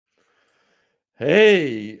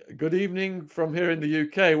Hey, good evening from here in the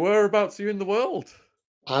UK. Whereabouts are you in the world?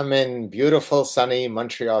 I'm in beautiful, sunny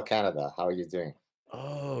Montreal, Canada. How are you doing?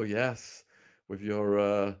 Oh, yes, with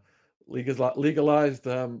your legalized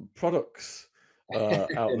products out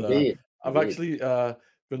there. Indeed, I've indeed. actually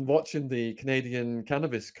been watching the Canadian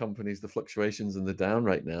cannabis companies, the fluctuations and the down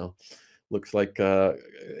right now. Looks like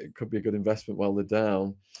it could be a good investment while they're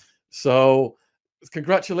down. So,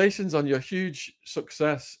 congratulations on your huge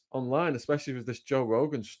success online, especially with this Joe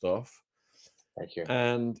Rogan stuff. Thank you.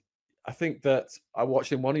 And I think that I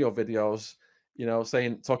watched in one of your videos,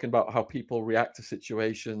 talking about how people react to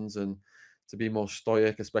situations and to be more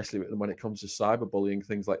stoic, especially when it comes to cyberbullying,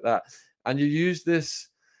 things like that. And you use this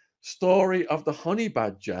story of the honey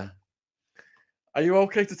badger. Are you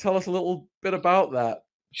okay to tell us a little bit about that?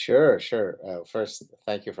 Sure, sure. First,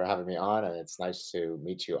 thank you for having me on, and it's nice to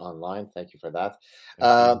meet you online. Thank you for that. Thank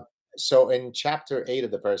Uh, you. so, in chapter 8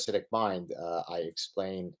 of the Parasitic Mind, I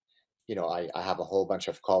explained, I have a whole bunch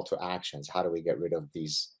of call to actions. How do we get rid of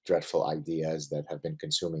these dreadful ideas that have been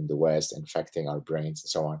consuming the West, infecting our brains, and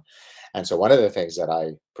so on? And so, one of the things that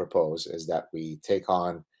I propose is that we take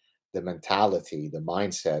on the mentality, the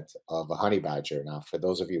mindset of a honey badger. Now, for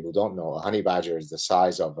those of you who don't know, a honey badger is the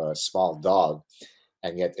size of a small dog,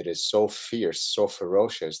 and yet it is so fierce, so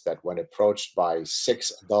ferocious that when approached by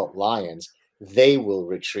six adult lions, they will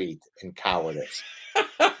retreat in cowardice.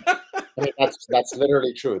 I mean, that's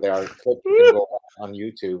literally true. There are clips you can go on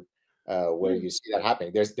YouTube where you see that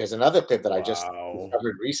happening. There's another clip that I just Wow.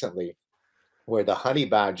 discovered recently where the honey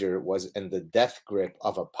badger was in the death grip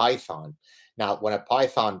of a python. Now, when a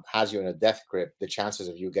python has you in a death grip, the chances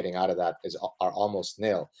of you getting out of that are almost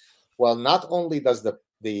nil. Well, not only does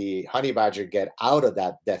the honey badger get out of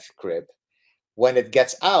that death grip, when it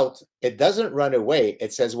gets out, it doesn't run away.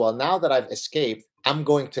 It says, "Well, now that I've escaped, I'm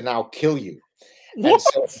going to now kill you." And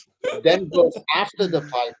so What? it then goes after the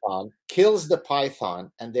python, kills the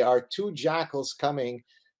python, and there are two jackals coming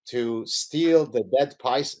to steal the dead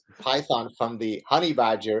python from the honey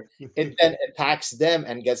badger. It then attacks them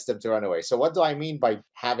and gets them to run away. So, what do I mean by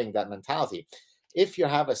having that mentality? If you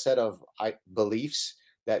have a set of beliefs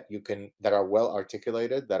that are well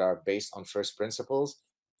articulated, that are based on first principles,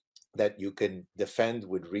 that you can defend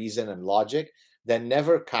with reason and logic, then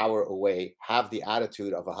never cower away. Have the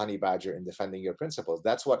attitude of a honey badger in defending your principles.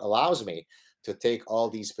 That's what allows me to take all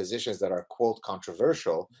these positions that are quote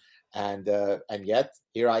controversial, and yet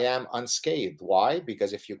here I am unscathed. Why?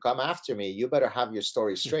 Because if you come after me, you better have your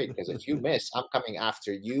story straight. Because if you miss, I'm coming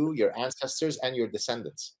after you, your ancestors, and your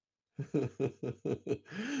descendants.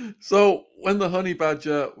 So, when the honey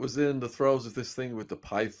badger was in the throes of this thing with the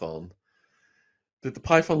python, did the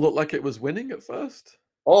python look like it was winning at first?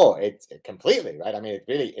 Oh, it completely, right? I mean, it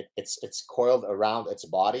really it's coiled around its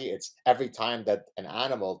body. It's every time that an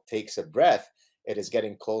animal takes a breath, it is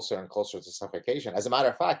getting closer and closer to suffocation. As a matter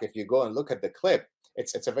of fact, if you go and look at the clip,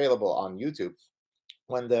 it's available on YouTube.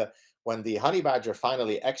 When the honey badger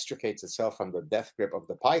finally extricates itself from the death grip of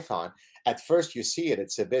the python, at first you see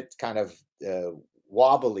it's a bit kind of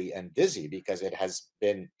wobbly and dizzy because it has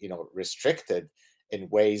been, restricted in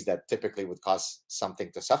ways that typically would cause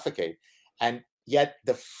something to suffocate. And yet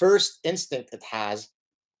the first instinct it has,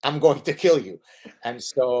 I'm going to kill you. And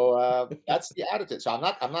so that's the attitude. So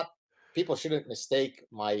I'm not people shouldn't mistake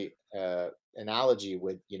my analogy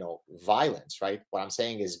with, violence, right? What I'm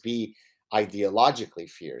saying is be ideologically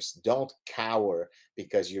fierce. Don't cower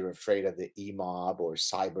because you're afraid of the e-mob or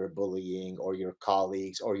cyberbullying or your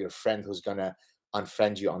colleagues or your friend who's going to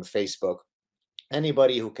unfriend you on Facebook.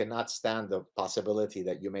 Anybody who cannot stand the possibility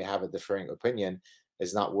that you may have a differing opinion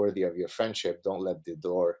is not worthy of your friendship. Don't let the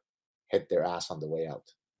door hit their ass on the way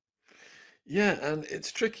out. Yeah, and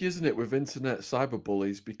it's tricky, isn't it, with internet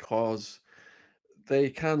cyberbullies because they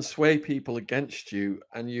can sway people against you,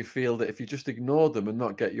 and you feel that if you just ignore them and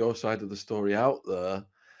not get your side of the story out there,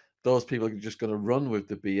 those people are just going to run with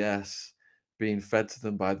the BS being fed to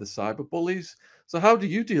them by the cyberbullies. So, how do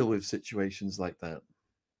you deal with situations like that?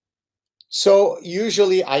 So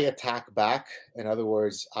usually I attack back. In other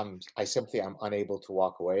words, I simply am unable to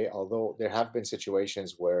walk away. Although there have been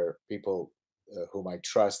situations where people whom I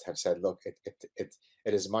trust have said, "Look, it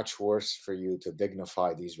is much worse for you to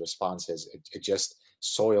dignify these responses. It just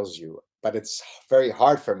soils you." But it's very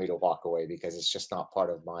hard for me to walk away because it's just not part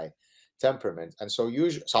of my temperament. And so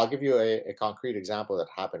usually, so I'll give you a concrete example that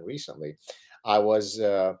happened recently. I was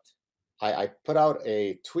I put out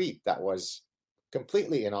a tweet that was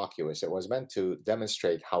completely innocuous. It was meant to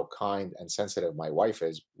demonstrate how kind and sensitive my wife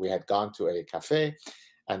is. We had gone to a cafe,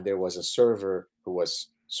 and there was a server who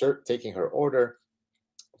was taking her order.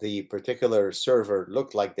 the particular server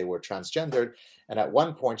looked like they were transgendered. And at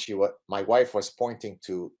one point, my wife was pointing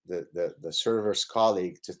to the server's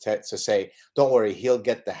colleague to say, "Don't worry, he'll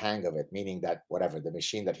get the hang of it," meaning that whatever the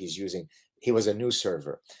machine that he's using, he was a new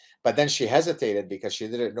server. But then she hesitated because she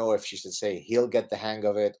didn't know if she should say he'll get the hang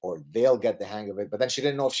of it or they'll get the hang of it. But then she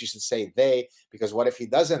didn't know if she should say they, because what if he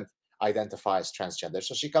doesn't identify as transgender?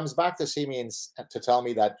 So she comes back to see me and to tell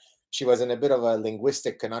me that she was in a bit of a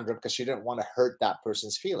linguistic conundrum because she didn't want to hurt that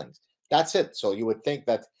person's feelings. That's it. So you would think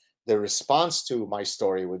that the response to my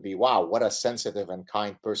story would be, wow, what a sensitive and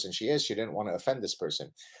kind person she is. She didn't want to offend this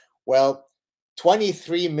person. Well,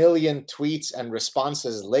 23 million tweets and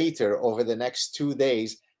responses later over the next 2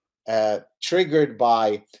 days, triggered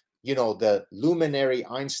by, the luminary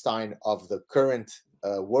Einstein of the current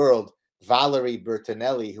world, Valerie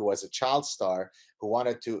Bertinelli, who was a child star, who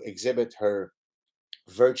wanted to exhibit her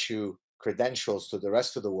virtue credentials to the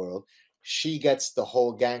rest of the world. She gets the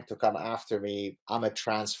whole gang to come after me. I'm a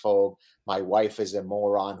transphobe. My wife is a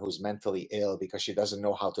moron who's mentally ill because she doesn't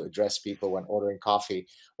know how to address people when ordering coffee.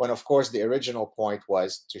 When, of course, the original point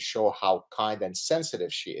was to show how kind and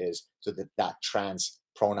sensitive she is to that trans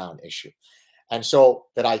pronoun issue. And so,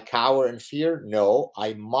 did I cower in fear? No,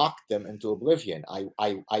 I mocked them into oblivion.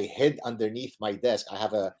 I hid underneath my desk. I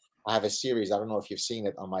have a series. I don't know if you've seen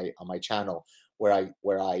it on my channel, where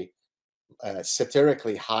I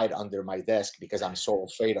satirically hide under my desk because I'm so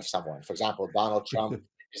afraid of someone. For example, Donald Trump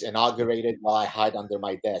is inaugurated while I hide under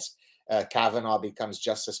my desk. Kavanaugh becomes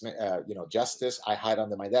justice. I hide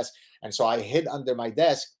under my desk, and so I hid under my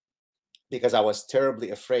desk because I was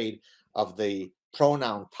terribly afraid of the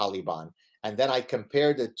pronoun Taliban. And then I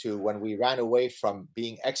compared it to when we ran away from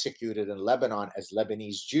being executed in Lebanon as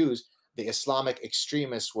Lebanese Jews. The Islamic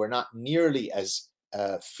extremists were not nearly as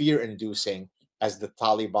fear inducing as the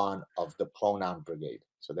Taliban of the pronoun brigade.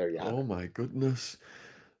 So there you have Oh it. my goodness.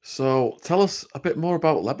 So tell us a bit more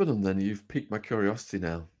about Lebanon then. You've piqued my curiosity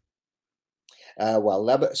now.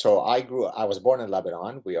 Well, so I was born in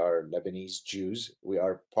Lebanon. We are Lebanese Jews. We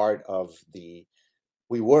were part of the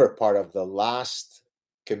last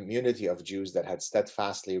community of Jews that had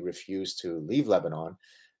steadfastly refused to leave Lebanon.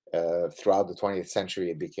 Throughout the 20th century,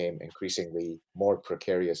 it became increasingly more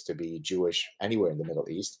precarious to be Jewish anywhere in the Middle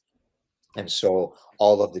East, and so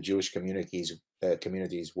all of the Jewish communities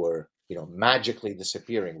were, magically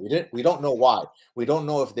disappearing. We don't know why. We don't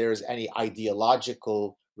know if there's any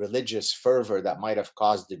ideological religious fervor that might have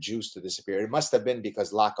caused the Jews to disappear. It must have been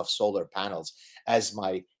because lack of solar panels, as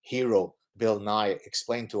my hero Bill Nye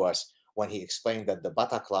explained to us when he explained that the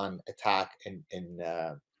Bataclan attack in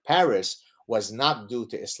Paris was not due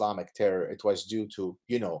to Islamic terror. It was due to,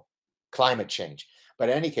 climate change. But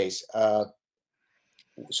in any case,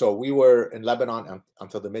 so we were in Lebanon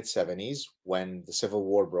until the mid 70s when the civil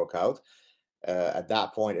war broke out. At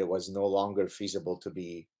that point, it was no longer feasible to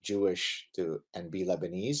be Jewish and be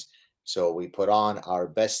Lebanese. So we put on our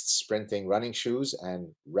best sprinting running shoes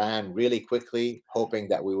and ran really quickly, hoping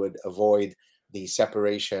that we would avoid the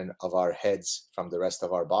separation of our heads from the rest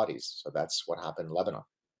of our bodies. So that's what happened in Lebanon.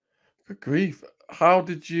 Good grief. How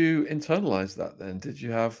did you internalize that then? Did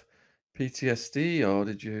you have PTSD or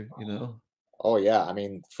did you? Oh yeah, I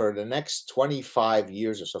mean, for the next 25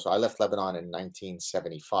 years or so. So I left Lebanon in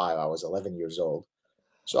 1975. I was 11 years old.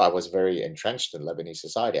 So I was very entrenched in Lebanese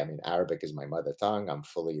society. I mean, Arabic is my mother tongue. I'm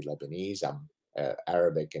fully Lebanese. I'm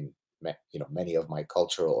Arabic in many of my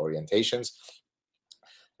cultural orientations.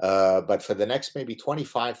 But for the next maybe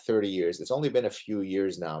 25, 30 years, it's only been a few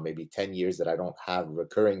years now, maybe 10 years, that I don't have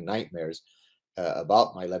recurring nightmares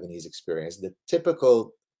about my Lebanese experience. The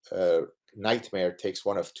typical nightmare takes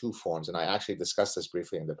one of two forms, and I actually discussed this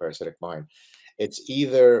briefly in the Parasitic Mind. It's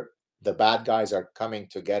either the bad guys are coming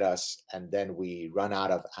to get us, and then we run out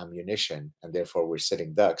of ammunition, and therefore we're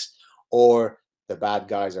sitting ducks, or the bad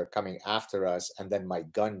guys are coming after us, and then my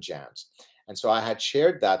gun jams. And so I had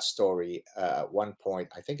shared that story at one point.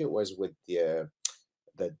 I think it was with the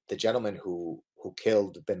gentleman who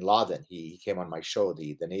killed Bin Laden. He came on my show,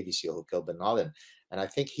 the Navy SEAL who killed Bin Laden, and I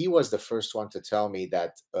think he was the first one to tell me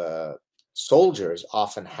that soldiers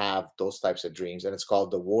often have those types of dreams, and it's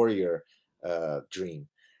called the warrior dream.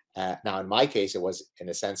 Now, in my case, it was in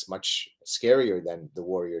a sense much scarier than the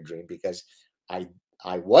warrior dream because I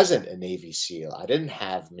I wasn't a Navy SEAL. I didn't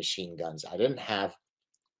have machine guns. I didn't have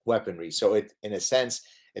weaponry. So in a sense,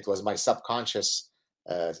 it was my subconscious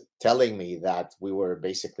telling me that we were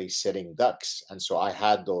basically sitting ducks, and so I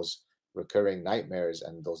had those recurring nightmares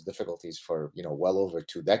and those difficulties for well over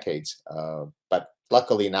 2 decades. But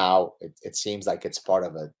luckily now it seems like it's part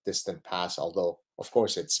of a distant past, although of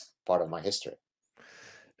course it's part of my history.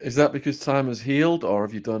 Is that because time has healed, or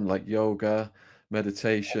have you done like yoga,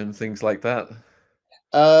 meditation, things like that?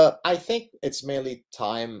 I think it's mainly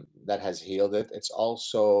time that has healed it. It's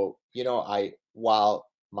also, while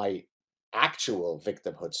my actual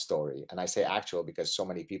victimhood story, and I say actual because so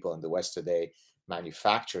many people in the West today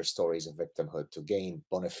manufacture stories of victimhood to gain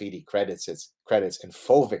bona fide credits in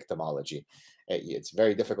faux victimology. It's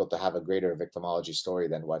very difficult to have a greater victimology story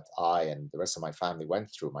than what I and the rest of my family went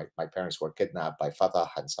through. My parents were kidnapped by Fatah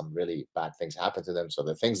and some really bad things happened to them. So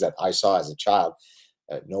the things that I saw as a child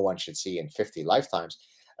no one should see in 50 lifetimes.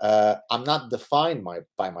 I'm not defined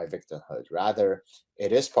by my victimhood. Rather,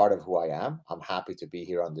 it is part of who I am. I'm happy to be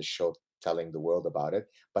here on this show telling the world about it,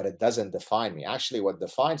 but it doesn't define me. Actually, what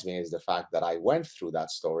defines me is the fact that I went through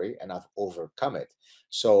that story and I've overcome it.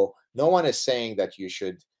 So no one is saying that you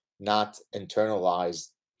should not internalize,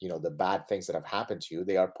 the bad things that have happened to you.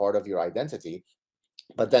 They are part of your identity,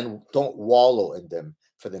 but then don't wallow in them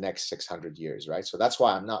for the next 600 years, right? So that's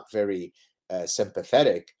why I'm not very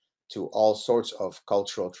sympathetic to all sorts of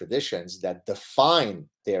cultural traditions that define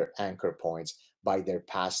their anchor points by their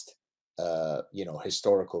past,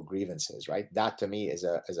 historical grievances, right? That to me is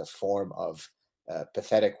a form of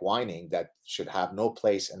pathetic whining that should have no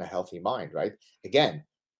place in a healthy mind, right? Again,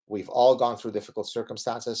 we've all gone through difficult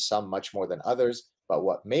circumstances, some much more than others, but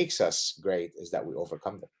what makes us great is that we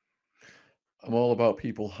overcome them. I'm all about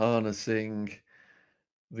people harnessing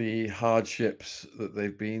the hardships that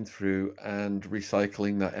they've been through and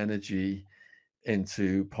recycling that energy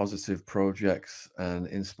into positive projects and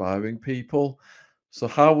inspiring people. So,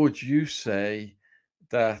 how would you say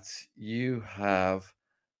that you have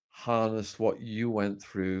harnessed what you went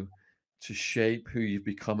through to shape who you've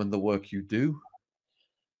become and the work you do?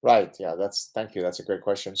 Right. Yeah. Thank you. That's a great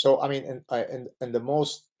question. So, I mean, in the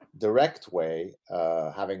most direct way,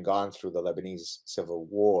 having gone through the Lebanese civil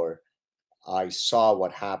war, I saw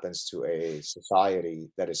what happens to a society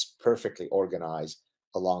that is perfectly organized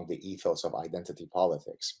along the ethos of identity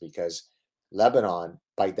politics, because Lebanon,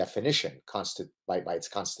 by definition, by its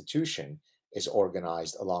constitution, is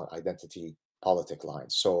organized along identity politic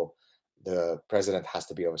lines. So the president has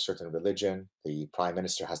to be of a certain religion, the prime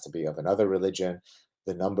minister has to be of another religion,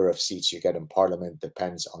 the number of seats you get in parliament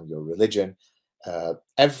depends on your religion.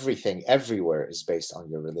 Everything everywhere is based on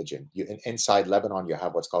your religion. Inside Lebanon, you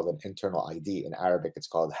have what's called an internal ID. In Arabic, it's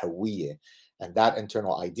called hawiyya. And that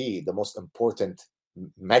internal ID, the most important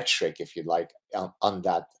metric, if you like, on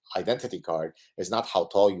that identity card is not how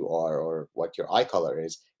tall you are or what your eye color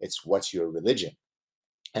is, it's what's your religion.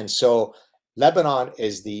 And so Lebanon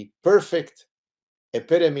is the perfect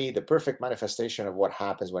epitome, the perfect manifestation of what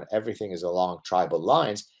happens when everything is along tribal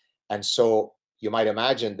lines. And so you might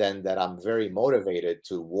imagine then that I'm very motivated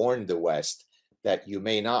to warn the West that you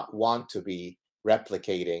may not want to be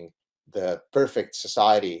replicating the perfect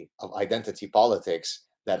society of identity politics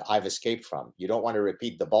that I've escaped from. You don't want to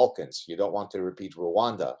repeat the Balkans. You don't want to repeat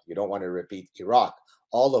Rwanda. You don't want to repeat Iraq.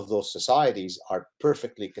 All of those societies are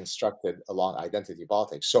perfectly constructed along identity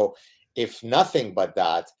politics. So, if nothing but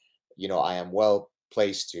that, I am well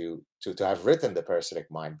place to have written the parasitic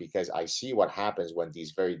mind, because I see what happens when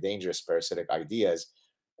these very dangerous parasitic ideas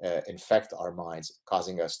infect our minds,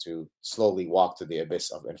 causing us to slowly walk to the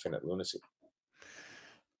abyss of infinite lunacy.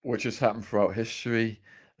 Which has happened throughout history.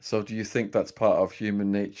 So, do you think that's part of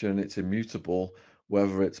human nature and it's immutable,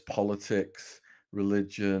 whether it's politics,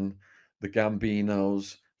 religion, the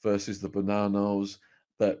Gambinos versus the Bonanos,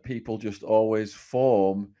 that people just always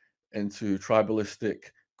form into tribalistic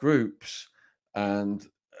groups and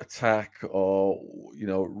attack or,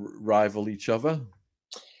 rival each other?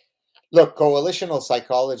 Look, coalitional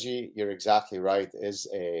psychology, you're exactly right, is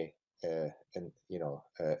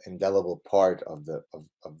indelible part of the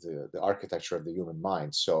architecture of the human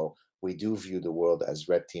mind. So we do view the world as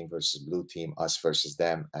red team versus blue team, us versus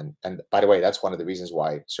them. And by the way, that's one of the reasons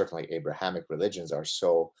why certainly Abrahamic religions are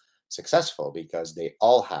so successful, because they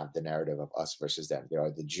all have the narrative of us versus them. They are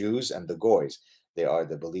the Jews and the Goys. They are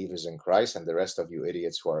the believers in Christ and the rest of you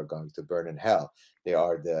idiots who are going to burn in hell. They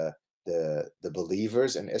are the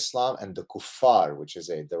believers in Islam and the kuffar, which is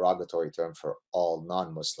a derogatory term for all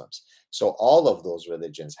non-Muslims. So all of those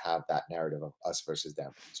religions have that narrative of us versus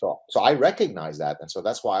them. So I recognize that, and so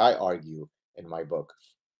that's why I argue in my book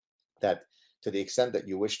that to the extent that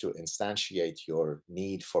you wish to instantiate your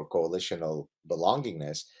need for coalitional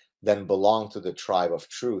belongingness, then belong to the tribe of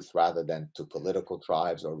truth rather than to political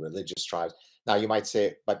tribes or religious tribes. Now, you might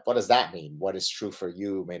say, but what does that mean? What is true for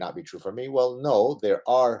you may not be true for me. Well, no, there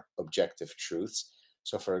are objective truths.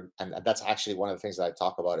 And that's actually one of the things that I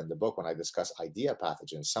talk about in the book when I discuss idea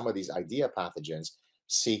pathogens. Some of these idea pathogens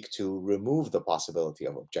seek to remove the possibility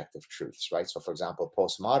of objective truths, right? So, for example,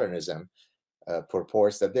 postmodernism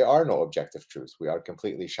purports that there are no objective truths. We are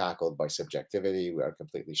completely shackled by subjectivity. We are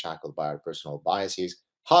completely shackled by our personal biases.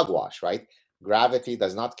 Hogwash, right? Gravity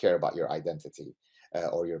does not care about your identity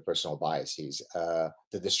or your personal biases.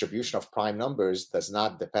 The distribution of prime numbers does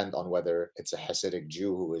not depend on whether it's a Hasidic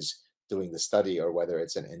Jew who is doing the study or whether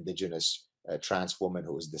it's an indigenous trans woman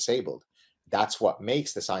who is disabled. That's what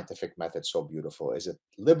makes the scientific method so beautiful, is it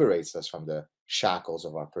liberates us from the shackles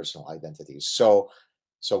of our personal identities. So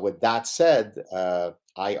with that said,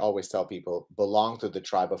 I always tell people, belong to the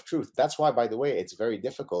tribe of truth. That's why, by the way, it's very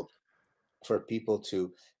difficult for people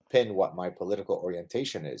to pin what my political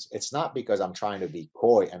orientation is. It's not because I'm trying to be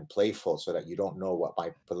coy and playful so that you don't know what my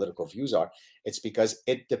political views are. It's because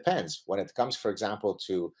it depends. When it comes, for example,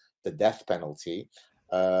 to the death penalty,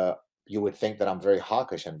 uh, you would think that I'm very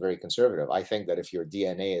hawkish and very conservative. I think that if your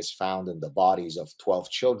DNA is found in the bodies of 12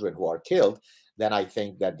 children who are killed, then I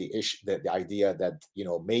think that the issue, that the idea that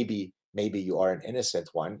maybe you are an innocent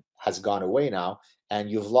one has gone away now, and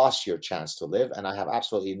you've lost your chance to live. And I have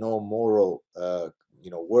absolutely no moral,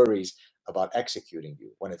 worries about executing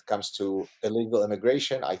you. When it comes to illegal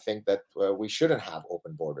immigration, I think that we shouldn't have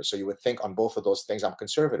open borders. So you would think on both of those things, I'm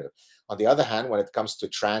conservative. On the other hand, when it comes to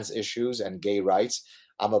trans issues and gay rights,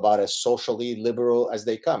 I'm about as socially liberal as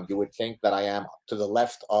they come. You would think that I am to the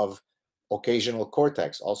left of occasional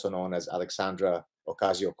cortex, also known as Alexandra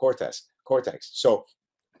Ocasio-Cortex.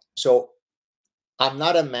 So I'm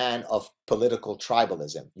not a man of political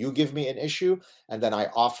tribalism. You give me an issue, and then I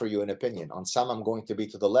offer you an opinion. On some, I'm going to be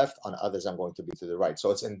to the left. On others, I'm going to be to the right.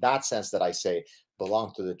 So it's in that sense that I say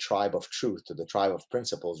belong to the tribe of truth, to the tribe of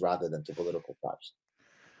principles, rather than to political tribes.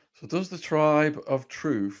 So does the tribe of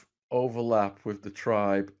truth overlap with the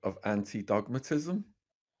tribe of anti-dogmatism?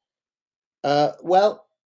 Well,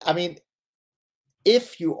 I mean,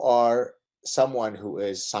 if you are someone who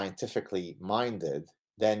is scientifically minded,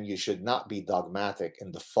 then you should not be dogmatic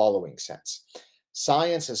in the following sense.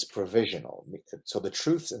 Science is provisional. So the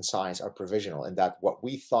truths in science are provisional in that what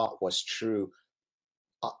we thought was true,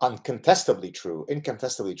 incontestably true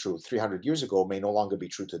 300 years ago may no longer be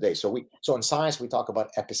true today. So in science we talk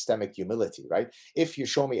about epistemic humility, right? If you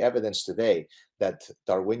show me evidence today that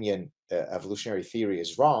Darwinian evolutionary theory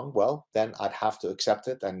is wrong, well, then I'd have to accept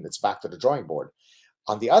it and it's back to the drawing board.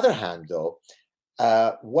 On the other hand, though,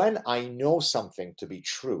 when I know something to be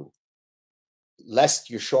true,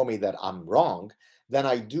 lest you show me that I'm wrong, then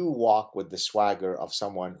I do walk with the swagger of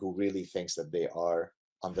someone who really thinks that they are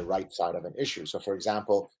on the right side of an issue. So, for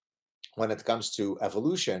example, when it comes to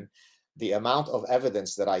evolution, the amount of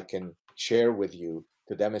evidence that I can share with you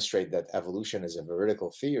to demonstrate that evolution is a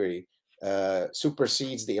veridical theory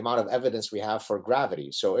supersedes the amount of evidence we have for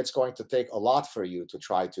gravity. So it's going to take a lot for you to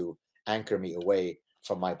try to anchor me away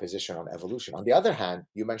from my position on evolution. On the other hand,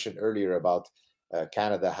 you mentioned earlier about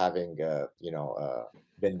Canada having,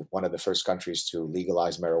 been one of the first countries to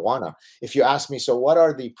legalize marijuana. If you ask me, so what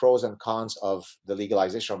are the pros and cons of the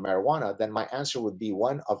legalization of marijuana? Then my answer would be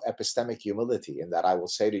one of epistemic humility, in that I will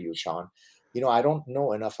say to you, Sean, I don't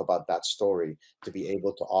know enough about that story to be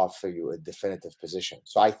able to offer you a definitive position.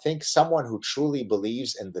 So I think someone who truly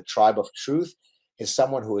believes in the tribe of truth is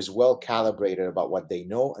someone who is well calibrated about what they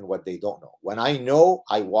know and what they don't know. When I know,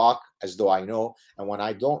 I walk as though I know, and when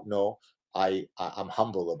I don't know, I'm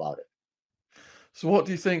humble about it. So what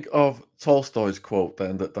do you think of Tolstoy's quote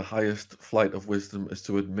then, that the highest flight of wisdom is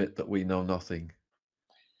to admit that we know nothing?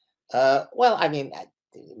 Well, I mean,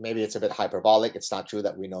 maybe it's a bit hyperbolic. It's not true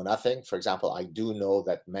that we know nothing. For example, I do know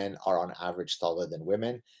that men are on average taller than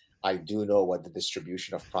women. I do know what the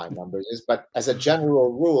distribution of prime numbers is, but as a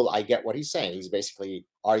general rule, I get what he's saying. He's basically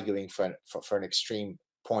arguing for an extreme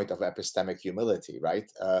point of epistemic humility,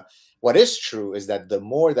 right? What is true is that the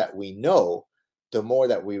more that we know, the more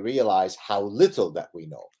that we realize how little that we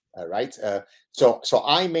know. Right. So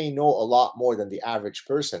I may know a lot more than the average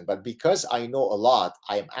person, but because I know a lot,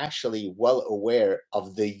 I am actually well aware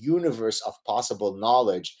of the universe of possible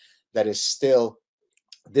knowledge that is still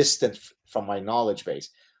distant from my knowledge base.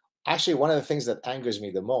 Actually, one of the things that angers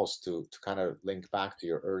me the most, to kind of link back to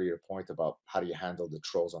your earlier point about how do you handle the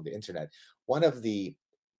trolls on the internet, one of the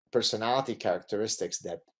personality characteristics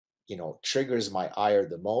that triggers my ire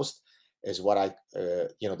the most is what I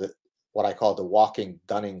call the walking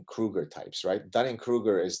Dunning-Kruger types, right?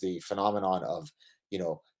 Dunning-Kruger is the phenomenon of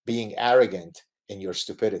being arrogant in your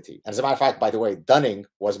stupidity. And as a matter of fact, by the way, Dunning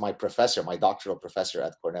was my professor, my doctoral professor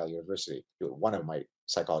at Cornell University, one of my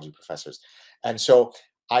psychology professors. And so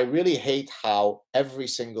I really hate how every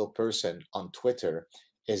single person on Twitter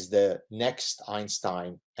is the next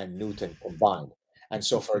Einstein and Newton combined. And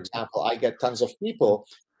so, for example, I get tons of people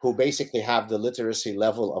who basically have the literacy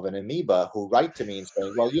level of an amoeba who write to me and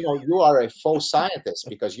saying, well, you are a faux scientist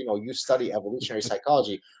because, you study evolutionary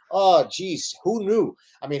psychology. Oh, geez, who knew?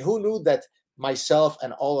 I mean, who knew that myself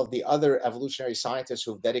and all of the other evolutionary scientists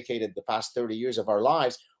who've dedicated the past 30 years of our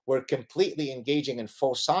lives were completely engaging in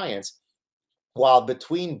faux science, while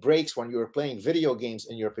between breaks when you were playing video games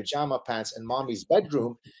in your pajama pants in mommy's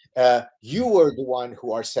bedroom, you were the one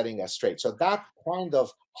who are setting us straight. So that kind of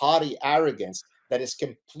haughty arrogance that is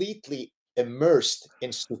completely immersed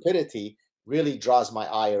in stupidity really draws my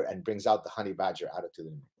ire and brings out the honey badger attitude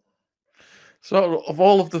in me. So, of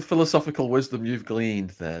all of the philosophical wisdom you've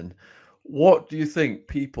gleaned, then, what do you think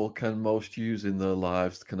people can most use in their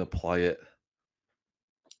lives, can apply it?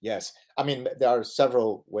 Yes. I mean, there are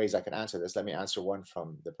several ways I can answer this. Let me answer one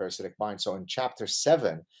from the parasitic mind. So in chapter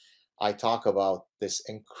 7, I talk about this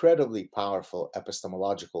incredibly powerful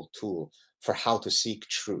epistemological tool for how to seek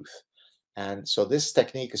truth. And so this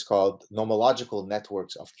technique is called nomological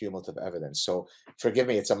networks of cumulative evidence. So forgive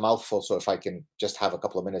me, it's a mouthful. So if I can just have a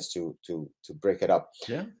couple of minutes to break it up.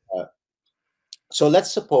 Yeah. Uh, so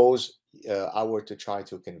let's suppose I were to try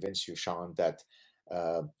to convince you, Sean, that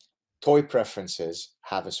uh, toy preferences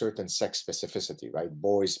have a certain sex specificity, right?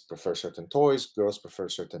 Boys prefer certain toys, girls prefer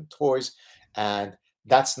certain toys. And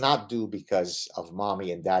that's not due because of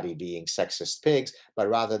mommy and daddy being sexist pigs, but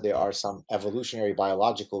rather there are some evolutionary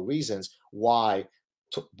biological reasons why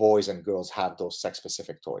boys and girls have those sex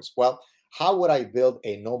specific toys. Well, how would I build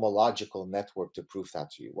a nomological network to prove that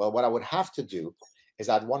to you? Well, what I would have to do is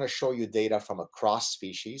I'd want to show you data from across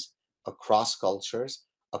species, across cultures,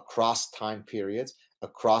 across time periods,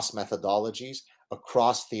 across methodologies,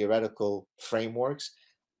 across theoretical frameworks,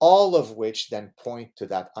 all of which then point to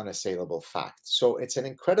that unassailable fact. So it's an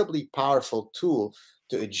incredibly powerful tool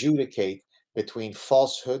to adjudicate between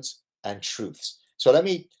falsehoods and truths. So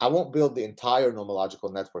I won't build the entire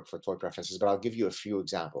nomological network for toy preferences, but I'll give you a few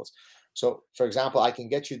examples. So, for example, I can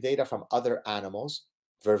get you data from other animals,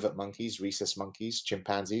 vervet monkeys, rhesus monkeys,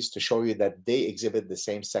 chimpanzees, to show you that they exhibit the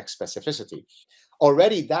same sex specificity.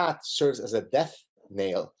 Already that serves as a death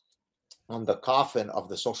nail on the coffin of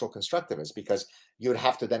the social constructivists, because you would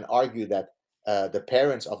have to then argue that the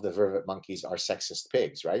parents of the vervet monkeys are sexist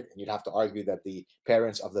pigs, right? And you'd have to argue that the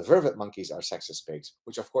parents of the vervet monkeys are sexist pigs,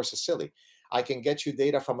 which of course is silly. I can get you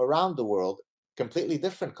data from around the world, completely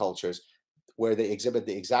different cultures, where they exhibit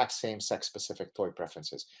the exact same sex specific toy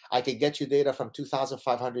preferences. I could get you data from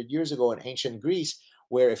 2,500 years ago in ancient Greece,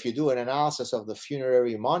 where if you do an analysis of the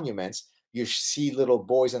funerary monuments, you see little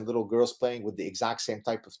boys and little girls playing with the exact same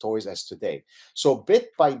type of toys as today. So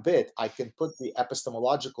bit by bit, I can put the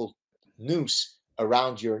epistemological noose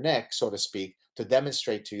around your neck, so to speak, to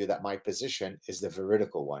demonstrate to you that my position is the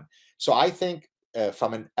veridical one. So I think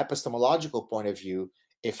from an epistemological point of view,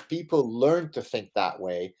 if people learn to think that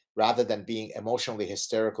way rather than being emotionally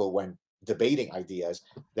hysterical when debating ideas,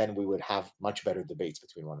 then we would have much better debates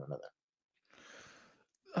between one another.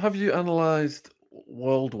 Have you analyzed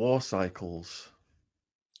world war cycles?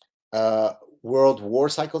 Uh, World war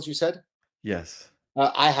cycles, you said? Yes.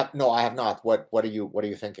 I have no, I have not. What are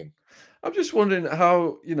you thinking? I'm just wondering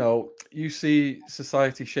how, you see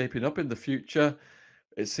society shaping up in the future.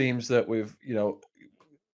 It seems that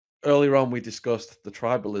earlier on we discussed the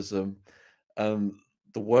tribalism, and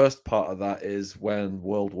the worst part of that is when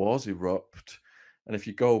world wars erupt. And if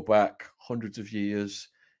you go back hundreds of years,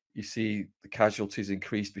 you see the casualties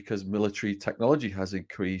increase because military technology has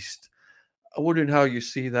increased. I'm wondering how you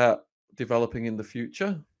see that developing in the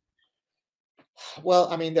future. Well,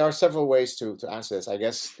 I mean, there are several ways to answer this. I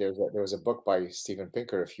guess there was a book by Steven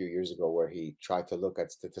Pinker a few years ago where he tried to look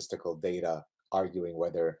at statistical data, arguing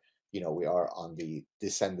whether we are on the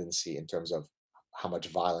descendancy in terms of how much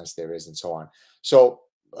violence there is and so on. So,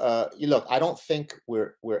 you look, I don't think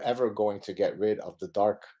we're ever going to get rid of the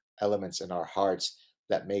dark elements in our hearts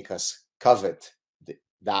that make us covet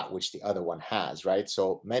that which the other one has, right?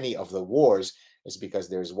 So many of the wars is because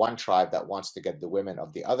there's one tribe that wants to get the women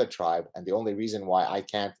of the other tribe. And the only reason why I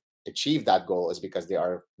can't achieve that goal is because there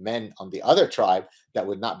are men on the other tribe that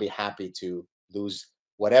would not be happy to lose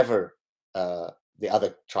whatever the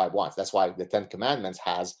other tribe wants. That's why the Ten Commandments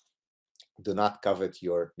has do not covet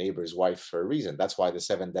your neighbor's wife for a reason. That's why the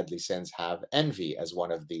seven deadly sins have envy as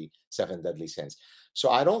one of the seven deadly sins. So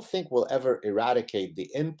I don't think we'll ever eradicate the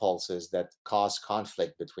impulses that cause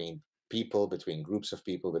conflict between people, between groups of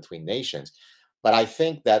people, between nations. But I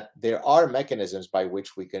think that there are mechanisms by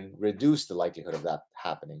which we can reduce the likelihood of that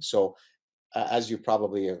happening. So, as you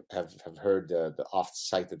probably have heard the oft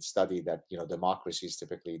cited study that democracies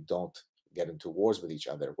typically don't get into wars with each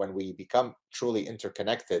other. When we become truly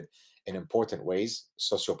interconnected in important ways,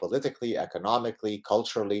 sociopolitically, economically,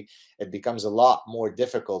 culturally, it becomes a lot more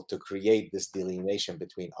difficult to create this delineation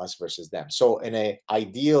between us versus them. So, in an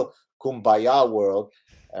ideal kumbaya world,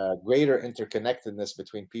 greater interconnectedness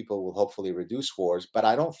between people will hopefully reduce wars, but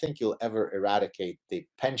I don't think you'll ever eradicate the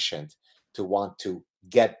penchant to want to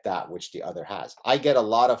get that which the other has. I get a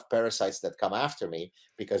lot of parasites that come after me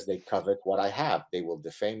because they covet what I have. They will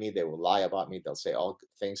defame me, they will lie about me, they'll say all good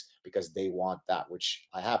things because they want that which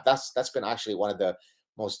I have. That's been actually one of the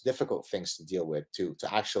most difficult things to deal with, to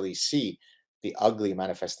actually see the ugly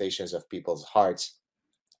manifestations of people's hearts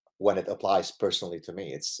when it applies personally to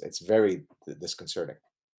me. It's very disconcerting.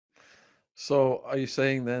 So, are you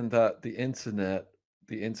saying then that the internet,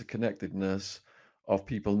 the interconnectedness of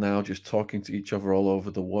people now just talking to each other all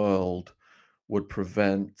over the world would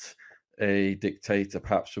prevent a dictator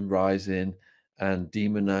perhaps from rising and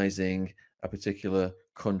demonizing a particular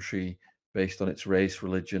country based on its race,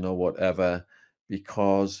 religion, or whatever,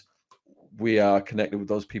 because we are connected with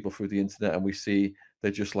those people through the internet and we see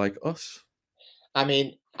they're just like us? I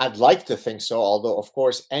mean, I'd like to think so, although, of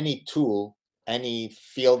course, any tool, any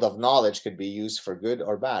field of knowledge could be used for good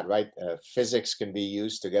or bad, right? Physics can be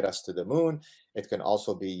used to get us to the moon. It can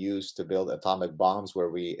also be used to build atomic bombs where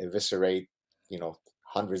we eviscerate,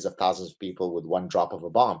 hundreds of thousands of people with one drop of a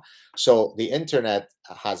bomb. So the internet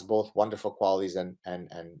has both wonderful qualities and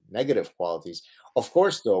negative qualities. Of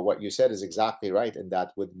course, though, what you said is exactly right in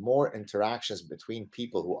that with more interactions between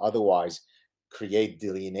people who otherwise create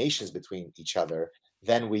delineations between each other,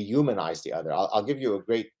 then we humanize the other. I'll give you a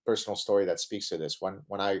great personal story that speaks to this.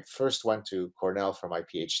 When I first went to Cornell for my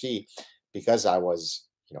PhD, because I was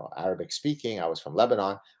Arabic speaking, I was from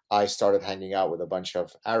Lebanon. I started hanging out with a bunch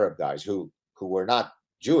of Arab guys who were not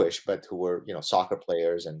Jewish, but who were soccer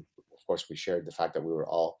players, and of course we shared the fact that we were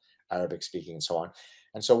all Arabic speaking and so on.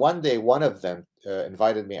 And so one day, one of them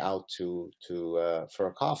invited me out to for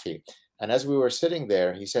a coffee. And as we were sitting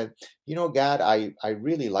there, he said, Gad, I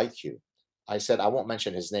really like you. I said, I won't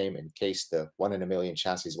mention his name in case the one in a million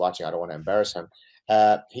chance he's watching, I don't want to embarrass him.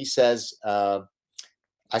 He says,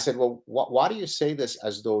 I said, well, why do you say this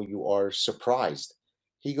as though you are surprised?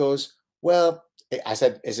 He goes, well, I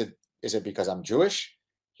said, is it because I'm Jewish?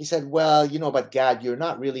 He said, well, but Gad, you're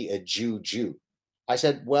not really a Jew. I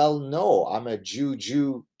said, well, no, I'm a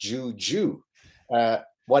Jew.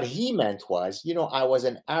 What he meant was, I was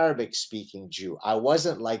an Arabic speaking Jew. I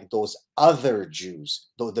wasn't like those other Jews,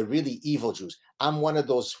 though the really evil Jews. I'm one of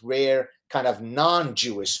those rare kind of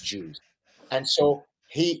non-Jewish Jews. And so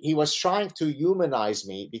he was trying to humanize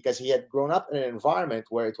me because he had grown up in an environment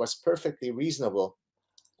where it was perfectly reasonable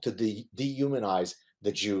to dehumanize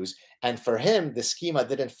the Jews. And for him, the schema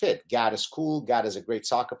didn't fit. Gad is cool. Gad is a great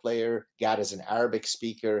soccer player. Gad is an Arabic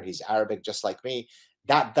speaker. He's Arabic just like me.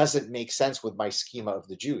 That doesn't make sense with my schema of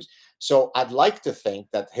the Jews. So I'd like to think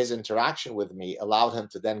that his interaction with me allowed him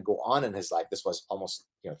to then go on in his life. This was almost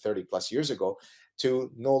 30 plus years ago,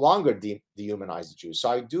 to no longer dehumanize the Jews. So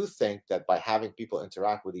I do think that by having people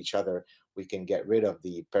interact with each other, we can get rid of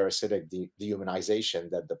the parasitic dehumanization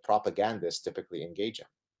that the propagandists typically engage in.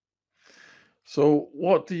 So,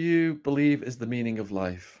 what do you believe is the meaning of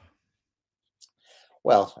life?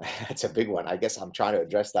 Well, it's a big one. I guess I'm trying to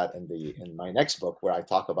address that in my next book, where I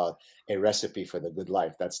talk about a recipe for the good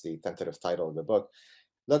life. That's the tentative title of the book.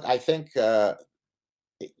 Look, I think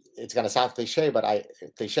it's going to sound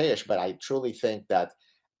cliche-ish, but I truly think that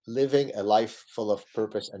living a life full of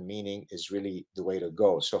purpose and meaning is really the way to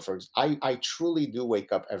go. So I truly do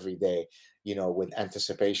wake up every day, with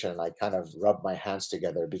anticipation, and I kind of rub my hands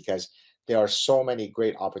together because there are so many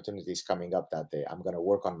great opportunities coming up that day. I'm going to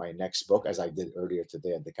work on my next book, as I did earlier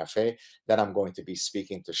today at the cafe. Then I'm going to be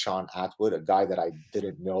speaking to Sean Atwood, a guy that I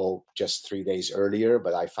didn't know just 3 days earlier,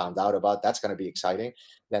 but I found out about. That's going to be exciting.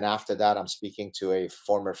 Then after that, I'm speaking to a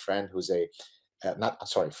former friend who's not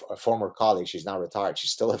sorry, a former colleague. She's now retired.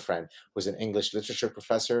 She's still a friend who's an English literature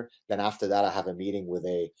professor. Then after that, I have a meeting with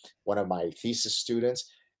one of my thesis students,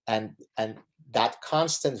 and that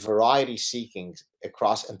constant variety seeking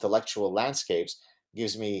across intellectual landscapes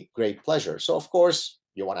gives me great pleasure. So of course,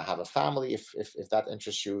 you want to have a family if that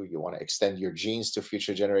interests you. You want to extend your genes to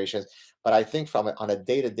future generations. But I think on a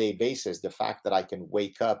day-to-day basis, the fact that I can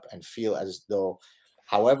wake up and feel as though,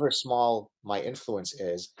 however small my influence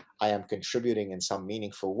is, I am contributing in some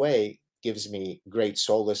meaningful way gives me great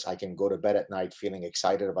solace. I can go to bed at night feeling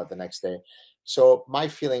excited about the next day. So my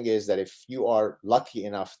feeling is that if you are lucky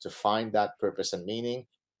enough to find that purpose and meaning,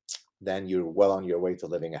 then you're well on your way to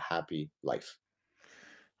living a happy life.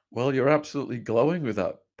 Well, you're absolutely glowing with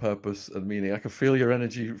that purpose and meaning. I can feel your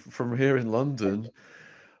energy from here in Thank London. you.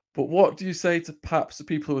 But what do you say to perhaps the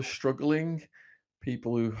people who are struggling,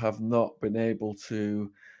 people who have not been able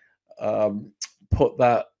to um, put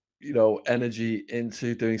that, energy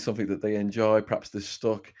into doing something that they enjoy? Perhaps they're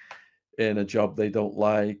stuck in a job they don't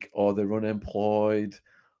like, or they're unemployed,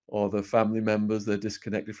 or their family members, they're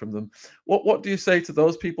disconnected from them. What do you say to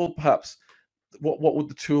those people? Perhaps what would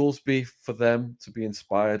the tools be for them to be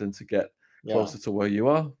inspired and to get Yeah, closer to where you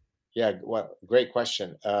are? yeah. Well, great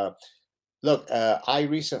question. Look, I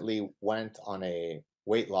recently went on a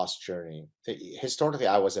weight loss journey. Historically,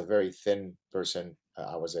 I was a very thin person.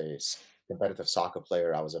 I was a competitive soccer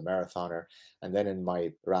player. I was a marathoner, and then in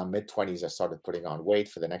my around mid 20s, I started putting on weight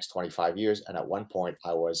for the next 25 years. And at one point,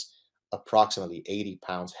 I was approximately 80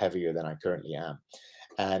 pounds heavier than I currently am.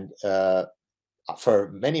 And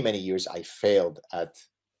for many many years I failed at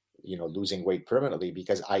losing weight permanently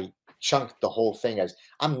because I chunked the whole thing as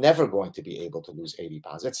I'm never going to be able to lose 80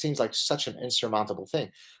 pounds. It seems like such an insurmountable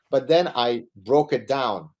thing. But then I broke it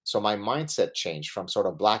down. So my mindset changed from sort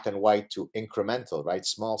of black and white to incremental, right?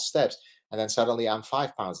 Small steps. And then suddenly I'm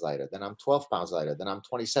 5 pounds lighter. Then I'm 12 pounds lighter. Then I'm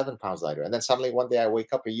 27 pounds lighter. And then suddenly one day I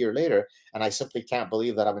wake up a year later and I simply can't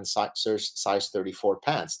believe that I'm in size 34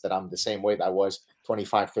 pants, that I'm the same weight I was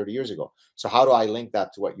 25, 30 years ago. So how do I link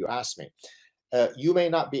that to what you asked me? You may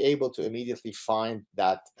not be able to immediately find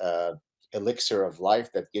that elixir of life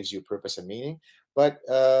that gives you purpose and meaning. But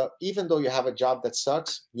even though you have a job that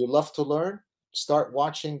sucks, you love to learn, start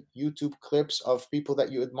watching YouTube clips of people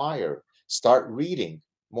that you admire, start reading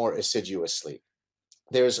more assiduously.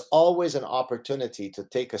 There's always an opportunity to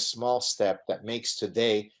take a small step that makes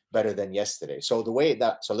today better than yesterday. So the way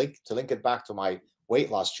that to link it back to my weight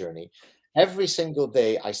loss journey, every single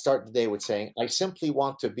day I start the day with saying I simply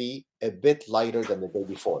want to be a bit lighter than the day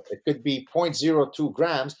before. It could be zero point zero 0.02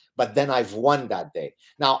 grams, but then I've won that day.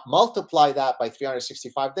 Now multiply that by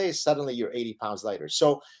 365 days, suddenly you're 80 pounds lighter.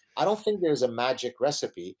 So I don't think there's a magic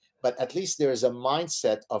recipe, but at least there is a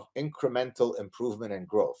mindset of incremental improvement and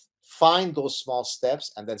growth. Find those small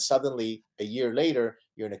steps, and then suddenly a year later,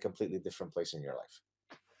 you're in a completely different place in your life.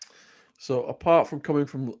 So, apart from coming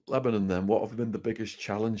from Lebanon, then what have been the biggest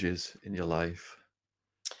challenges in your life?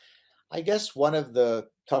 I guess one of the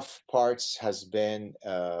tough parts has been,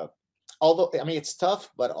 although I mean it's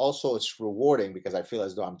tough, but also it's rewarding because I feel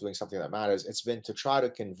as though I'm doing something that matters. It's been to try to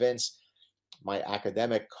convince my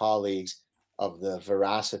academic colleagues of the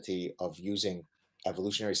veracity of using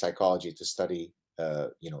evolutionary psychology to study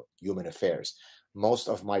human affairs. Most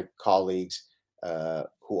of my colleagues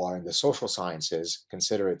who are in the social sciences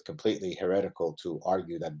consider it completely heretical to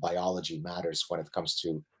argue that biology matters when it comes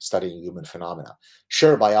to studying human phenomena.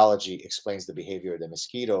 Sure, biology explains the behavior of the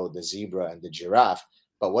mosquito, the zebra, and the giraffe,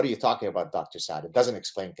 but what are you talking about, Dr. Saad? It doesn't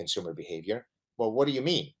explain consumer behavior. Well, what do you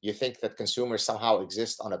mean? You think that consumers somehow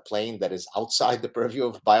exist on a plane that is outside the purview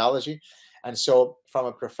of biology? And so, from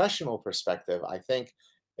a professional perspective, I think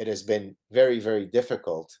it has been very, very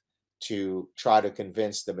difficult to try to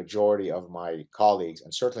convince the majority of my colleagues,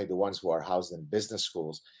 and certainly the ones who are housed in business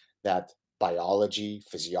schools, that biology,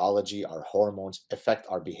 physiology, our hormones affect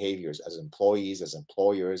our behaviors as employees, as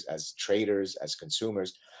employers, as traders, as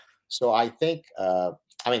consumers. So I think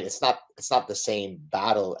I mean, it's not the same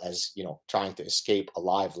battle as trying to escape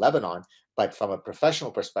alive Lebanon, but from a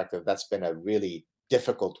professional perspective, that's been a really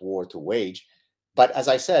difficult war to wage. But as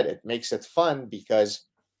I said, it makes it fun because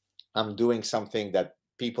I'm doing something that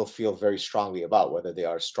people feel very strongly about, whether they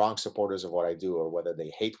are strong supporters of what I do or whether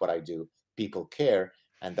they hate what I do. People care,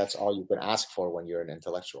 and that's all you can ask for when you're an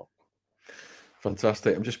intellectual.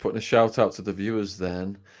 Fantastic. I'm just putting a shout out to the viewers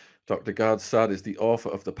then. Dr. Gard Sad is the author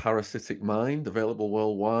of The Parasitic Mind, available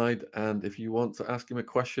worldwide. And if you want to ask him a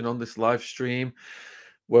question on this live stream,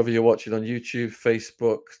 whether you're watching on YouTube,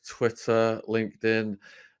 Facebook, Twitter, LinkedIn,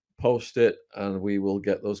 post it and we will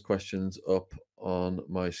get those questions up on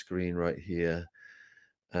my screen right here.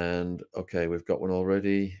 And okay, we've got one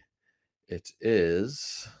already. It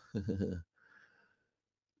is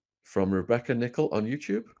from Rebecca Nickel on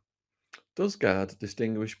YouTube. Does Gad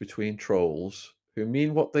distinguish between trolls who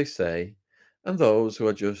mean what they say and those who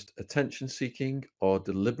are just attention seeking or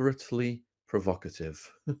deliberately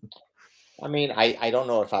provocative? I mean, I don't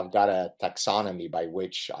know if I've got a taxonomy by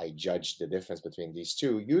which I judge the difference between these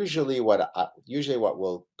two. Usually what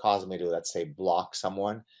will cause me to, let's say, block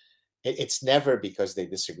someone, it's never because they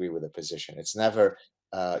disagree with a position. It's never,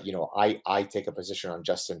 I take a position on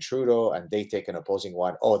Justin Trudeau and they take an opposing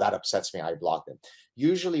one. Oh, that upsets me. I block them.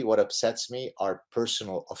 Usually, what upsets me are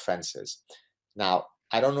personal offenses. Now,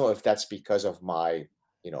 I don't know if that's because of my,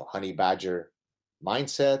 honey badger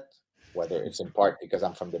mindset, whether it's in part because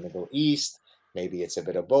I'm from the Middle East, maybe it's a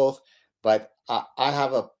bit of both. But I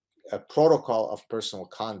have a a protocol of personal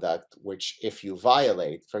conduct, which if you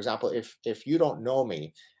violate, for example, if you don't know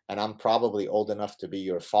me and I'm probably old enough to be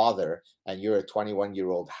your father and you're a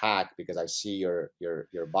 21-year-old hack because I see your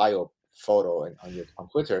bio photo on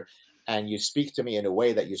Twitter, and you speak to me in a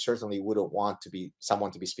way that you certainly wouldn't want to be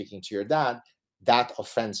someone to be speaking to your dad, that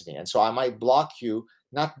offends me. And so I might block you,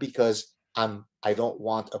 not because I don't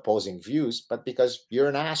want opposing views, but because you're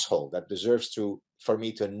an asshole that deserves to for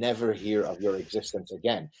me to never hear of your existence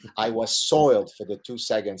again. I was soiled for the 2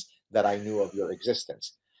 seconds that I knew of your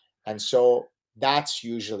existence. And so that's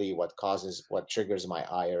usually what triggers my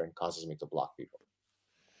ire and causes me to block people.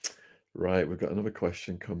 Right, we've got another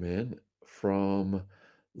question come in from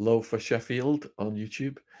Lofa Sheffield on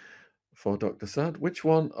YouTube for Dr. Sad. Which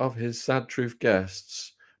one of his Sad Truth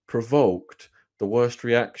guests provoked the worst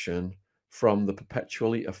reaction from the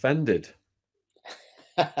perpetually offended?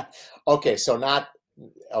 Okay, so not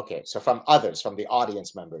okay, so from others, from the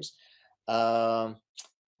audience members. Um,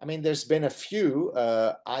 I mean, there's been a few.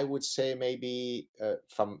 I would say maybe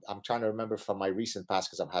I'm trying to remember from my recent past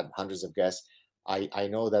because I've had hundreds of guests. I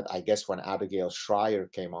know that I guess when Abigail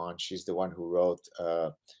Schreier came on, she's the one who wrote uh,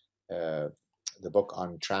 the book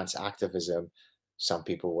on trans activism. Some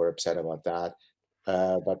people were upset about that.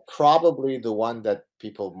 But probably the one that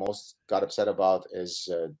people most got upset about is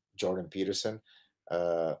Jordan Peterson.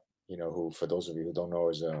 Uh, who, for those of you who don't know,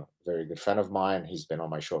 is a very good friend of mine. He's been on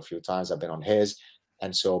my show a few times. I've been on his.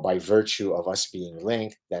 And so, by virtue of us being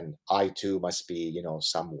linked, then I too must be,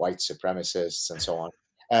 some white supremacists and so on.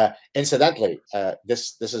 Incidentally,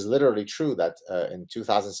 this is literally true that in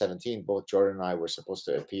 2017, both Jordan and I were supposed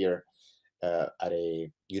to appear at a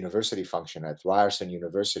university function at Ryerson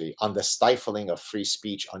University on the stifling of free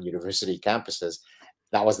speech on university campuses.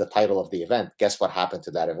 That was the title of the event. Guess what happened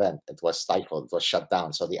to that event? It was stifled. It was shut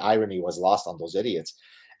down. So the irony was lost on those idiots.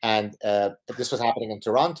 And this was happening in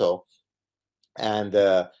Toronto, and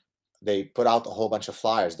they put out a whole bunch of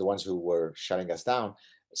flyers. The ones who were shutting us down,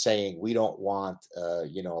 saying we don't want,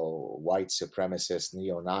 white supremacist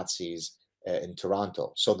neo Nazis in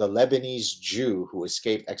Toronto. So the Lebanese Jew who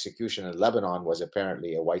escaped execution in Lebanon was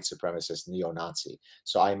apparently a white supremacist neo-Nazi.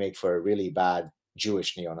 So I make for a really bad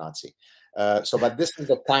Jewish neo-Nazi. But this is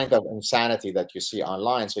the kind of insanity that you see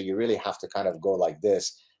online. So you really have to kind of go like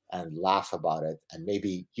this and laugh about it and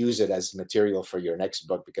maybe use it as material for your next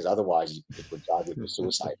book, because otherwise it would drive you to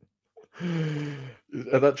suicide.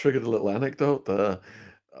 That triggered a little anecdote there.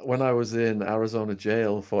 When I was in Arizona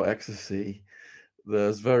jail for ecstasy,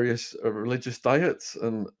 there's various religious diets,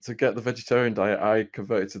 and to get the vegetarian diet, I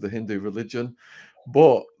converted to the Hindu religion.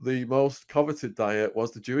 But the most coveted diet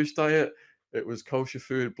was the Jewish diet. It was kosher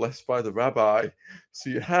food blessed by the rabbi. So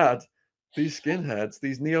you had these skinheads,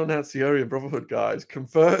 these neo-Nazi Aryan Brotherhood guys,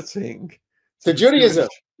 converting to To the Jewish, Judaism.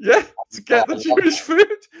 yeah, to Oh, get I the love Jewish food.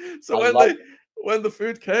 I So love when the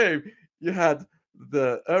food came, you had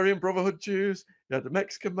the Aryan Brotherhood Jews, you had the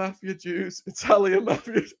Mexican Mafia Jews, Italian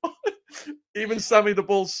Mafia. Even Sammy the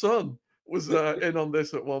Bull's son was in on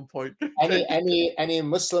this at one point. any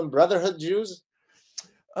Muslim Brotherhood Jews.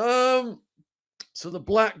 um, so the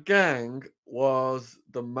Black Gang was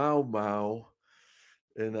the Mau Mau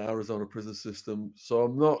in the Arizona prison system. So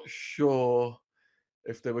I'm not sure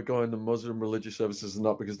if they were going to Muslim religious services or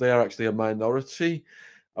not, because they are actually a minority.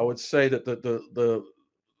 I would say that the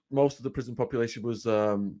most of the prison population was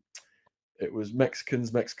it was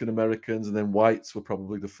Mexicans, Mexican Americans, and then whites were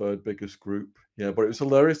probably the third biggest group. Yeah, but it was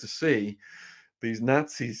hilarious to see these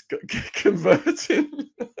Nazis converting.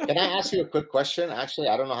 Can I ask you a quick question? Actually,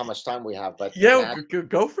 I don't know how much time we have, but can Yeah, I ask?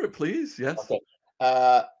 go for it, please. Yes. Okay.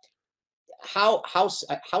 Uh, how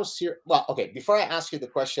serious? Well, okay. Before I ask you the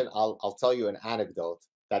question, I'll tell you an anecdote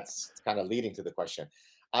that's kind of leading to the question.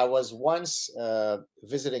 I was once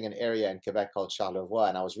visiting an area in Quebec called Charlevoix,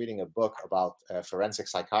 and I was reading a book about a forensic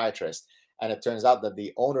psychiatrist. And it turns out that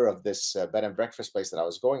the owner of this bed and breakfast place that I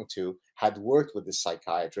was going to had worked with this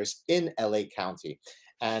psychiatrist in LA County.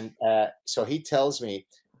 And so he tells me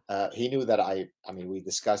he knew that I mean, we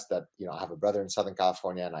discussed that, I have a brother in Southern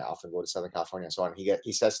California and I often go to Southern California and so on.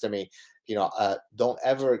 He says to me, don't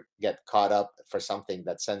ever get caught up for something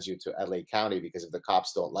that sends you to LA County, because if the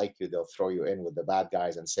cops don't like you, they'll throw you in with the bad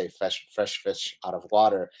guys and say fresh fish out of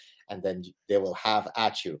water, and then they will have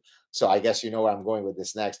at you. So I guess you know where I'm going with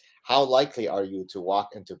this next. How likely are you to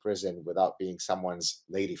walk into prison without being someone's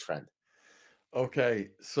lady friend?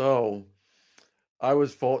 Okay, so I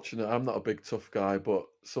was fortunate. I'm not a big tough guy, but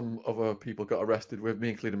some other people got arrested with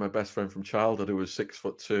me, including my best friend from childhood, who was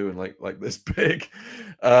 6'2" and like this big.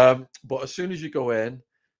 But as soon as you go in,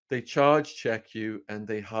 they charge check you and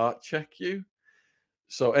they heart check you.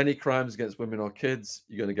 So any crimes against women or kids,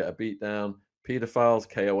 you're going to get a beat down. Pedophiles,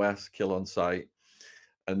 KOS, kill on sight.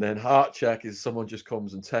 And then heart check is someone just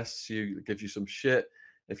comes and tests you, gives you some shit.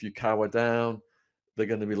 If you cower down, they're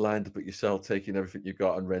going to be lined up at your cell, taking everything you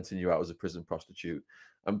got and renting you out as a prison prostitute.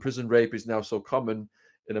 And prison rape is now so common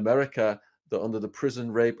in America that under the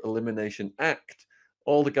Prison Rape Elimination Act,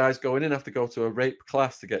 all the guys going in have to go to a rape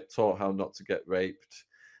class to get taught how not to get raped.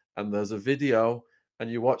 And there's a video, and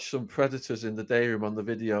you watch some predators in the day room on the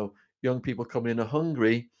video. Young people coming in are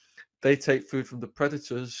hungry. They take food from the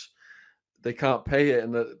predators. They can't pay it,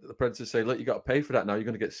 and the predators say, "Look, you got to pay for that now. You're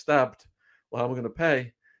going to get stabbed." Well, how am I going to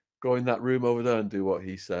pay? Go in that room over there and do what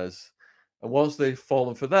he says. And once they've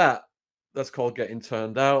fallen for that, that's called getting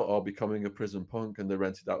turned out or becoming a prison punk, and they're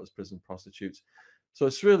rented out as prison prostitutes. So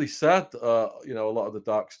it's really sad, a lot of the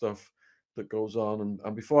dark stuff that goes on.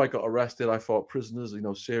 And before I got arrested, I fought prisoners,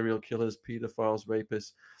 serial killers, pedophiles,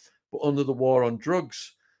 rapists. But under the war on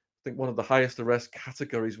drugs, I think one of the highest arrest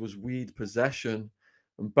categories was weed possession.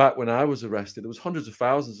 And back when I was arrested, there was hundreds of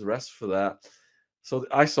thousands of arrests for that. So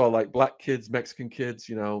I saw like black kids, Mexican kids,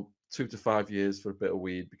 2 to 5 years for a bit of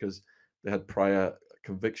weed because they had prior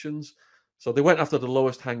convictions. So they went after the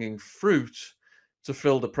lowest hanging fruit to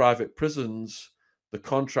fill the private prisons, the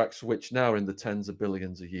contracts which now are in the tens of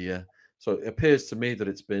billions a year. So it appears to me that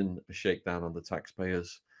it's been a shakedown on the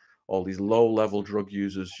taxpayers. All these low-level drug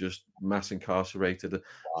users just mass incarcerated, Wow.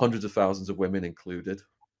 hundreds of thousands of women included.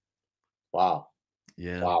 Wow.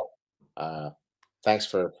 Yeah. Wow. Uh, Thanks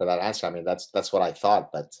for that answer. I mean, that's what I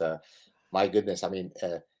thought, but my goodness, I mean,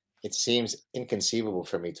 it seems inconceivable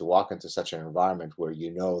for me to walk into such an environment where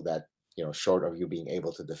you know that short of you being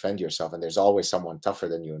able to defend yourself, and there's always someone tougher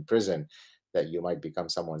than you in prison, that you might become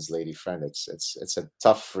someone's lady friend. It's a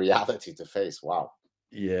tough reality to face. Wow.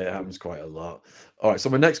 Yeah, it happens quite a lot. All right,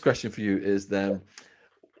 so my next question for you is then,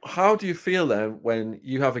 how do you feel then when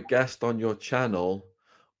you have a guest on your channel,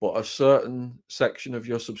 but a certain section of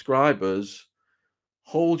your subscribers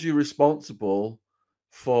hold you responsible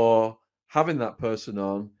for having that person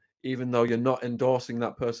on, even though you're not endorsing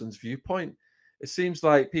that person's viewpoint? It seems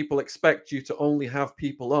like people expect you to only have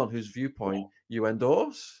people on whose viewpoint you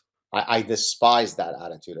endorse. I despise that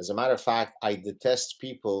attitude. As a matter of fact, I detest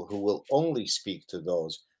people who will only speak to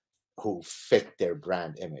those who fit their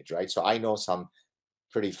brand image, right? So I know some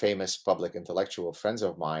pretty famous public intellectual friends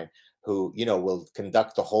of mine who will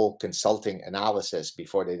conduct the whole consulting analysis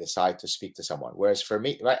before they decide to speak to someone, whereas for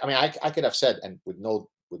me, right, I mean, I could have said, and with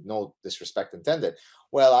no disrespect intended,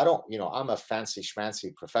 well, I don't, I'm a fancy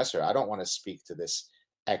schmancy professor, I don't want to speak to this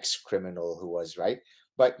ex-criminal who was, right?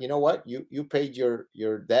 But you know what, you paid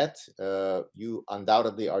your debt, you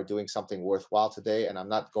undoubtedly are doing something worthwhile today, and I'm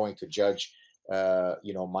not going to judge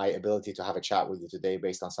my ability to have a chat with you today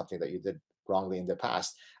based on something that you did wrongly in the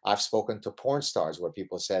past. I've spoken to porn stars where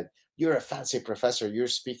people said, "You're a fancy professor, you're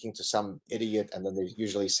speaking to some idiot," and then they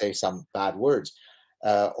usually say some bad words.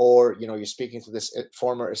 Or you're speaking to this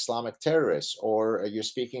former Islamic terrorist, or you're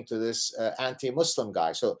speaking to this anti-Muslim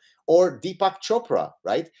guy. So, or Deepak Chopra,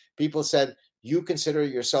 right? People said, you consider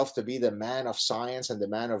yourself to be the man of science and the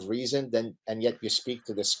man of reason, then and yet you speak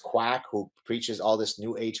to this quack who preaches all this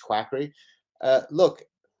new age quackery. Look,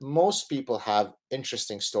 most people have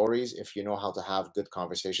interesting stories if you know how to have good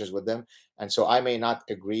conversations with them. And so I may not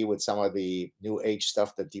agree with some of the new age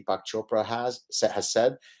stuff that Deepak Chopra has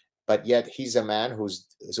said, but yet he's a man who's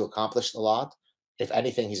accomplished a lot. If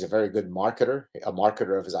anything, he's a very good marketer, a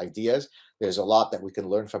marketer of his ideas. There's a lot that we can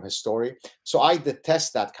learn from his story. So I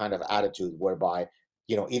detest that kind of attitude whereby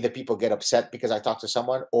either people get upset because I talk to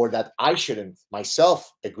someone, or that I shouldn't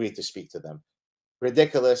myself agree to speak to them.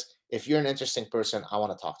 Ridiculous. If you're an interesting person, I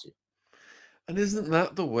want to talk to you. And isn't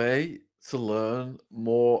that the way to learn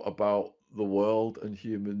more about the world and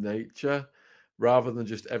human nature rather than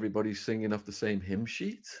just everybody singing off the same hymn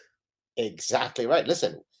sheet? Exactly right.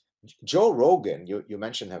 Listen, Joe Rogan, you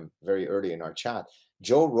mentioned him very early in our chat.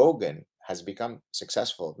 Joe Rogan has become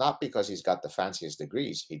successful not because he's got the fanciest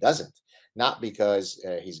degrees. He doesn't. Not because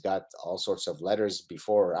he's got all sorts of letters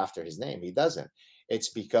before or after his name. He doesn't. It's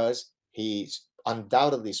because he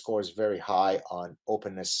undoubtedly scores very high on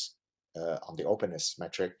openness, on the openness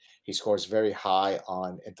metric. He scores very high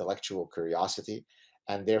on intellectual curiosity.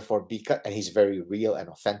 And therefore, and he's very real and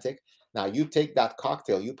authentic. Now, you take that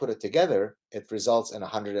cocktail, you put it together, it results in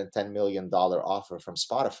 $110 million offer from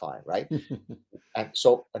Spotify, right? And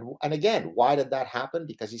so, and again, why did that happen?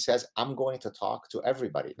 Because he says, I'm going to talk to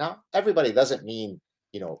everybody. Now, everybody doesn't mean,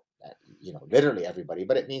 literally everybody,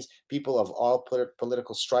 but it means people of all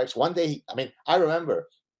political stripes. One day, I mean, I remember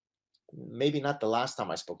maybe not the last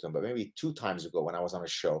time I spoke to him, but maybe two times ago when I was on a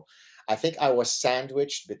show. I think I was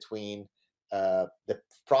sandwiched between The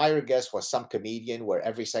prior guest was some comedian where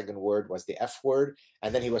every second word was the F word.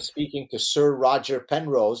 And then he was speaking to Sir Roger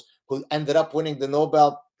Penrose, who ended up winning the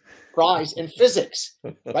Nobel Prize in physics,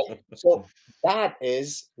 right? So that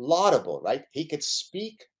is laudable, right? He could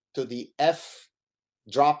speak to the F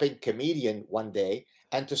dropping comedian one day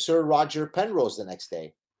and to Sir Roger Penrose the next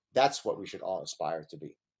day. That's what we should all aspire to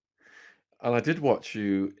be. And I did watch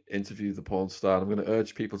you interview the porn star, and I'm gonna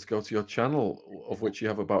urge people to go to your channel, of Mhm. which you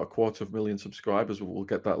have about 250,000 subscribers. We'll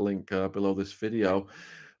get that link, below this video.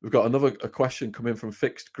 We've got another a question coming from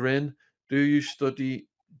Fixed Grin. Do you study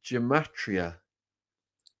gematria?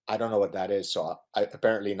 I don't know what that is, so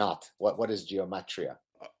apparently not. What is geometria?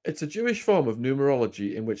 It's a Jewish form of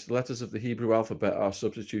numerology in which the letters of the Hebrew alphabet are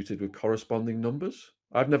substituted with corresponding numbers.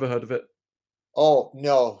 I've never heard of it. Oh,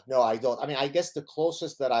 no, no, I don't. I mean, I guess the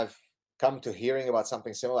closest that I've come to hearing about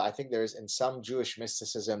something similar, I think there's in some Jewish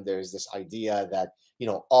mysticism, there's this idea that,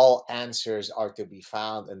 all answers are to be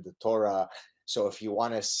found in the Torah. So if you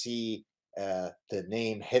want to see the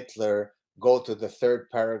name Hitler, go to the third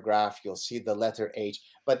paragraph, you'll see the letter H.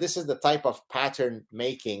 But this is the type of pattern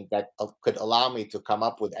making that could allow me to come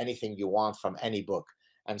up with anything you want from any book.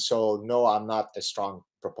 And so, no, I'm not a strong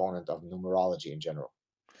proponent of numerology in general.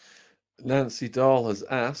 Nancy Doll has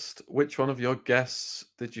asked, which one of your guests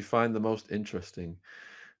did you find the most interesting?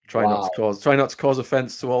 Wow. Try not to cause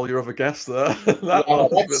offense to all your other guests there. That Yeah,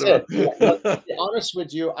 one's a that's bit it. of Well, to a be honest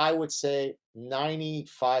with you, I would say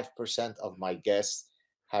 95% of my guests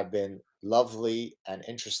have been lovely and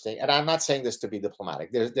interesting. And I'm not saying this to be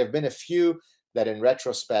diplomatic. There've been a few that, in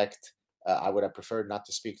retrospect, I would have preferred not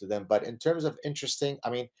to speak to them. But in terms of interesting, I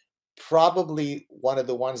mean, probably one of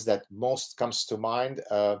the ones that most comes to mind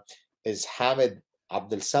is Hamid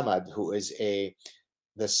Abdel Samad, who is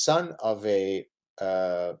the son of a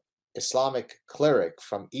uh, Islamic cleric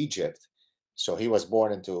from Egypt. So he was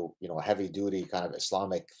born into a heavy duty kind of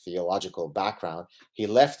Islamic theological background. He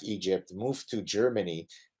left Egypt, moved to Germany,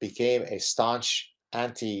 became a staunch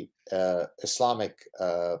anti-Islamic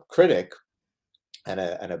critic and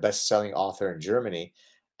a best-selling author in Germany.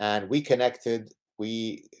 And we connected.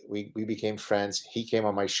 We became friends. He came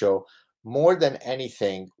on my show. More than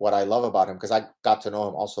anything, what I love about him, because I got to know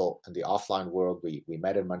him also in the offline world. We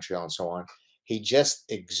met in Montreal and so on. He just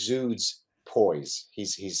exudes poise.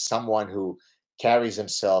 He's someone who carries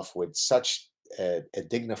himself with such a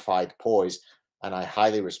dignified poise, and I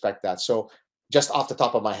highly respect that. So just off the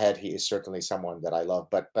top of my head, he is certainly someone that I love.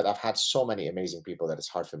 But I've had so many amazing people that it's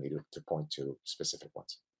hard for me to point to specific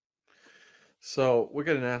ones. So we're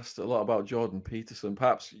getting asked a lot about Jordan Peterson.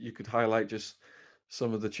 Perhaps you could highlight just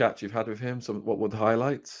some of the chats you've had with him. What were the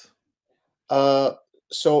highlights? Uh,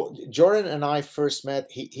 so Jordan and I first met.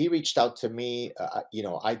 He reached out to me.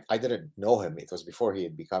 I didn't know him. It was before he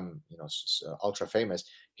had become ultra famous.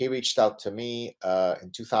 He reached out to me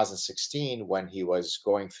in 2016 when he was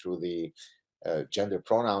going through the gender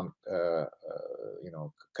pronoun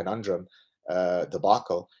conundrum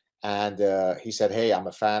debacle. And he said, "Hey, I'm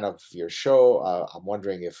a fan of your show. I'm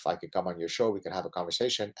wondering if I could come on your show. We can have a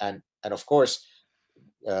conversation." And of course,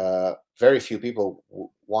 very few people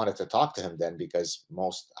wanted to talk to him then, because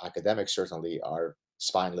most academics certainly are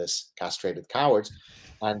spineless, castrated cowards,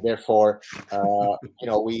 and therefore,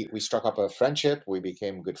 we struck up a friendship. We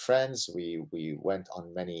became good friends. We went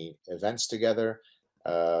on many events together,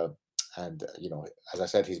 uh, and as I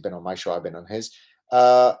said, he's been on my show. I've been on his.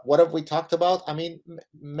 What have we talked about? I mean,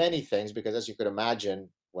 many things, because as you could imagine,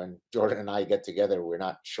 when Jordan and I get together, we're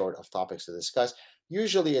not short of topics to discuss.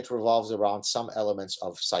 Usually it revolves around some elements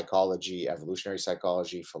of psychology, evolutionary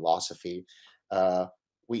psychology, philosophy. Uh,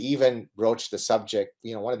 we even broach the subject,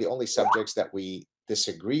 one of the only subjects that we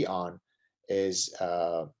disagree on is,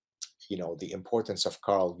 the importance of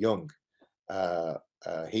Carl Jung. Uh,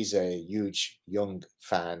 he's a huge Jung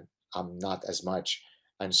fan. I'm not as much.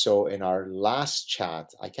 And so in our last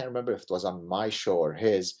chat, I can't remember if it was on my show or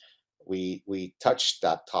his, we touched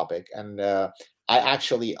that topic, and I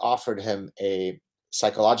actually offered him a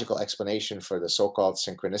psychological explanation for the so-called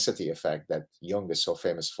synchronicity effect that Jung is so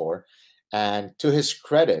famous for. And to his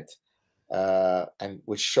credit, and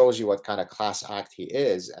which shows you what kind of class act he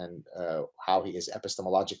is, and how he is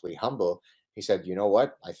epistemologically humble. He said, "You know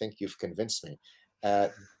what? I think you've convinced me." Uh,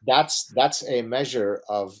 that's a measure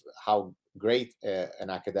of how great an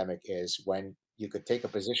academic is, when you could take a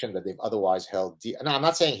position that they've otherwise held. And I'm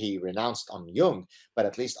not saying he renounced on Jung, but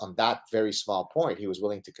at least on that very small point, he was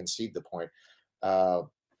willing to concede the point. Uh,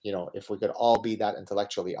 if we could all be that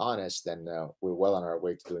intellectually honest, then we're well on our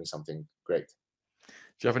way to doing something great. Do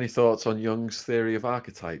you have any thoughts on Jung's theory of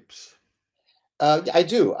archetypes? Yeah, I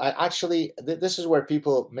do. I actually, this is where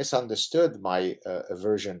people misunderstood my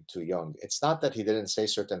aversion to Jung. It's not that he didn't say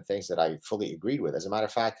certain things that I fully agreed with. As a matter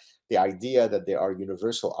of fact, the idea that there are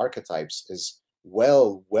universal archetypes is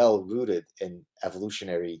well rooted in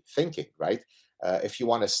evolutionary thinking, right? If you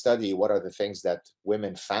want to study what are the things that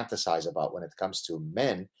women fantasize about when it comes to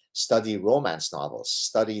men, study romance novels,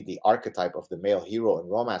 study the archetype of the male hero in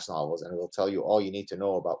romance novels, and it will tell you all you need to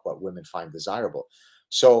know about what women find desirable.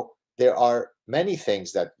 So there are many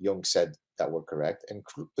things that Jung said that were correct,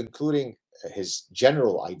 including his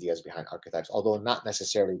general ideas behind archetypes, although not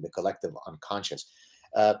necessarily the collective unconscious.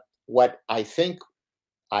 Uh, what I think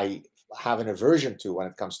I have an aversion to when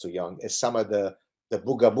it comes to Jung is some of the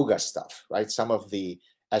booga booga stuff, right? Some of the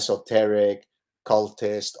esoteric,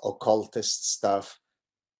 cultist, occultist stuff.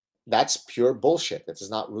 That's pure bullshit. That is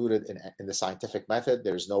not rooted in the scientific method.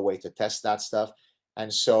 There's no way to test that stuff.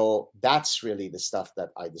 And so that's really the stuff that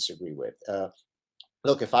I disagree with.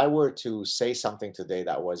 Look, if I were to say something today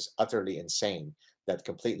that was utterly insane, that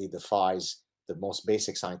completely defies the most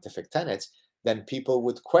basic scientific tenets, then people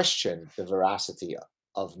would question the veracity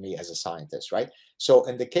of me as a scientist, right? So,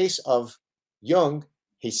 in the case of Jung,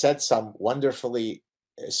 he said some wonderfully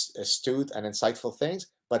astute and insightful things,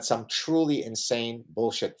 but some truly insane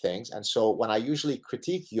bullshit things. And so, when I usually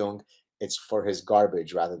critique Jung, it's for his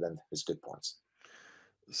garbage rather than his good points.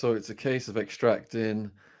 So it's a case of extracting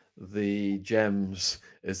the gems,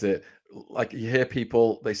 is it? Like you hear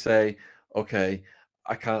people, they say, okay,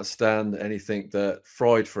 I can't stand anything that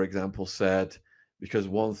Freud, for example, said because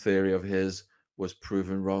one theory of his was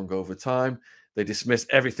proven wrong over time. They dismiss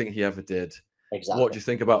everything he ever did. What Exactly. do you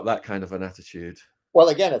think about that kind of an attitude? Well,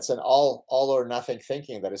 again, it's an all or nothing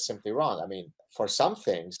thinking that is simply wrong. I mean, for some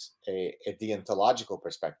things, a deontological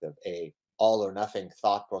perspective, a all or nothing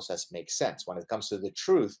thought process makes sense. When it comes to the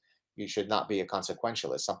truth, you should not be a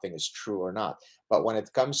consequentialist. Something is true or not. But when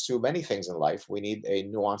it comes to many things in life, we need a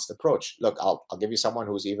nuanced approach. Look, I'll give you someone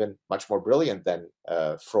who's even much more brilliant than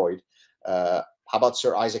Freud. How about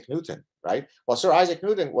Sir Isaac Newton, right? Well, Sir Isaac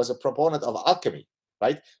Newton was a proponent of alchemy,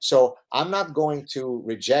 right? So I'm not going to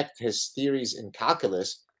reject his theories in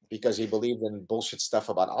calculus because he believed in bullshit stuff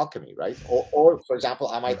about alchemy, right? Or for example,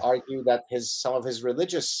 I might argue that his some of his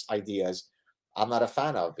religious ideas I'm not a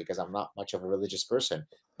fan of because I'm not much of a religious person.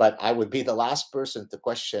 But I would be the last person to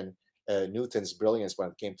question Newton's brilliance when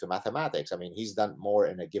it came to mathematics. I mean, he's done more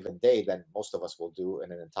in a given day than most of us will do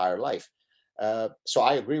in an entire life. So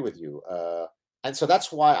I agree with you. And so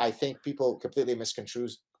that's why I think people completely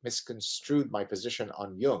misconstrued my position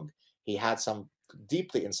on Jung. He had some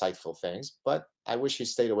deeply insightful things, but I wish he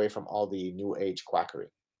stayed away from all the new age quackery.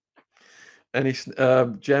 Any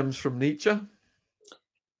gems from Nietzsche?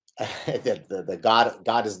 The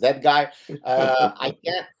God is dead guy.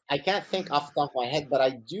 I can't think off the top of my head, but I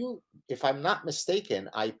do. If I'm not mistaken,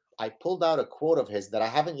 I pulled out a quote of his that I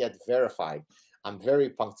haven't yet verified. I'm very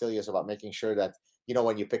punctilious about making sure that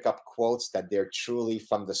when you pick up quotes that they're truly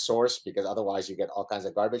from the source, because otherwise you get all kinds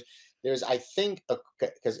of garbage. There's, I think,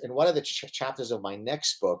 because in one of the chapters of my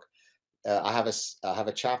next book, I have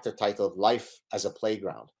a chapter titled "Life as a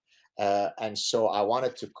Playground," and so I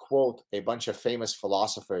wanted to quote a bunch of famous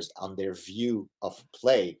philosophers on their view of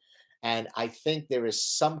play, and I think there is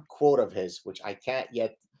some quote of his which I can't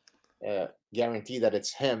yet guarantee that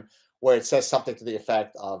it's him, where it says something to the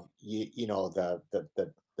effect of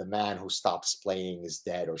the man who stops playing is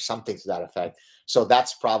dead, or something to that effect. So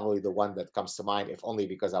that's probably the one that comes to mind, if only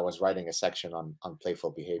because I was writing a section on playful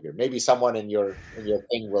behavior. Maybe someone in your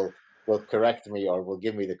thing will correct me or will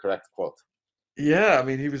give me the correct quote. Yeah, I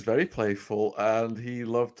mean, he was very playful and he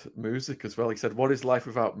loved music as well. He said, "What is life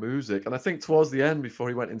without music?" And I think towards the end, before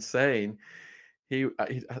he went insane,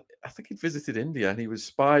 I think he'd visited India and he was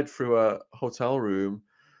spied through a hotel room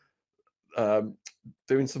um,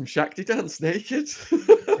 doing some Shakti dance naked.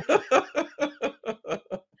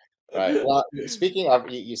 Right. Well, speaking of,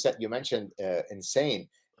 you mentioned insane.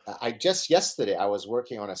 I just yesterday I was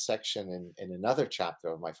working on a section in another chapter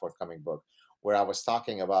of my forthcoming book where I was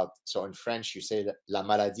talking about. So in French, you say that la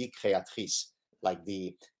maladie créatrice, like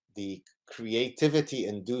the creativity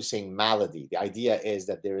inducing malady. The idea is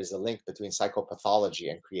that there is a link between psychopathology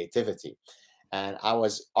and creativity. And I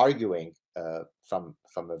was arguing from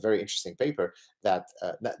a very interesting paper that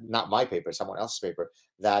not my paper, someone else's paper,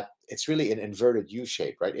 that it's really an inverted U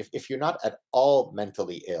shape, right? If you're not at all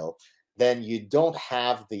mentally ill, then you don't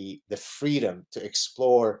have the freedom to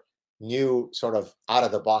explore new sort of out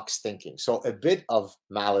of the box thinking. So a bit of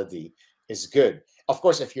malady is good. Of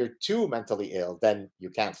course, if you're too mentally ill, then you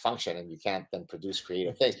can't function and you can't then produce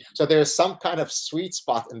creative things. So there's some kind of sweet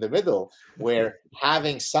spot in the middle where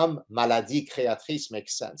having some maladie créatrice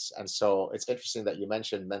makes sense. And so it's interesting that you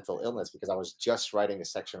mentioned mental illness because I was just writing a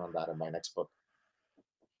section on that in my next book.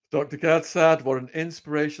 Dr. Saad, what an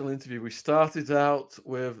inspirational interview. We started out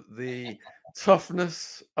with the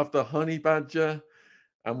toughness of the honey badger,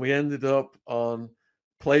 and we ended up on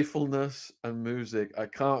playfulness and music. I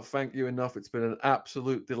can't thank you enough. It's been an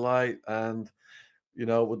absolute delight, and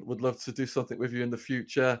would love to do something with you in the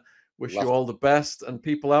future. Wish you Love all the best. And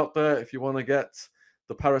people out there, if you want to get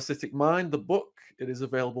The Parasitic Mind, the book, it is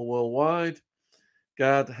available worldwide.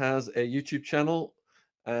 Gad has a YouTube channel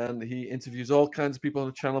and he interviews all kinds of people on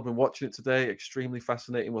the channel. I've been watching it today. Extremely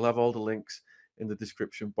fascinating. We'll have all the links in the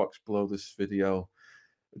description box below this video.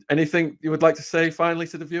 Anything you would like to say finally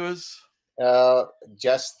to the viewers? Uh,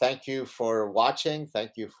 just thank you for watching.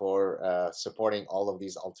 Thank you for supporting all of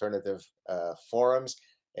these alternative forums.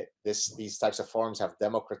 These types of forums have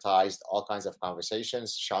democratized all kinds of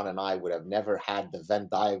conversations. Sean and I would have never had the Venn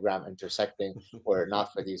diagram intersecting were it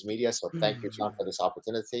not for these media. So thank you, Sean, for this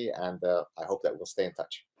opportunity, and I hope that we'll stay in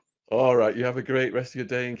touch. All right. You have a great rest of your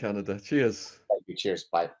day in Canada. Cheers. Thank you. Cheers.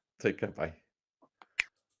 Bye. Take care. Bye.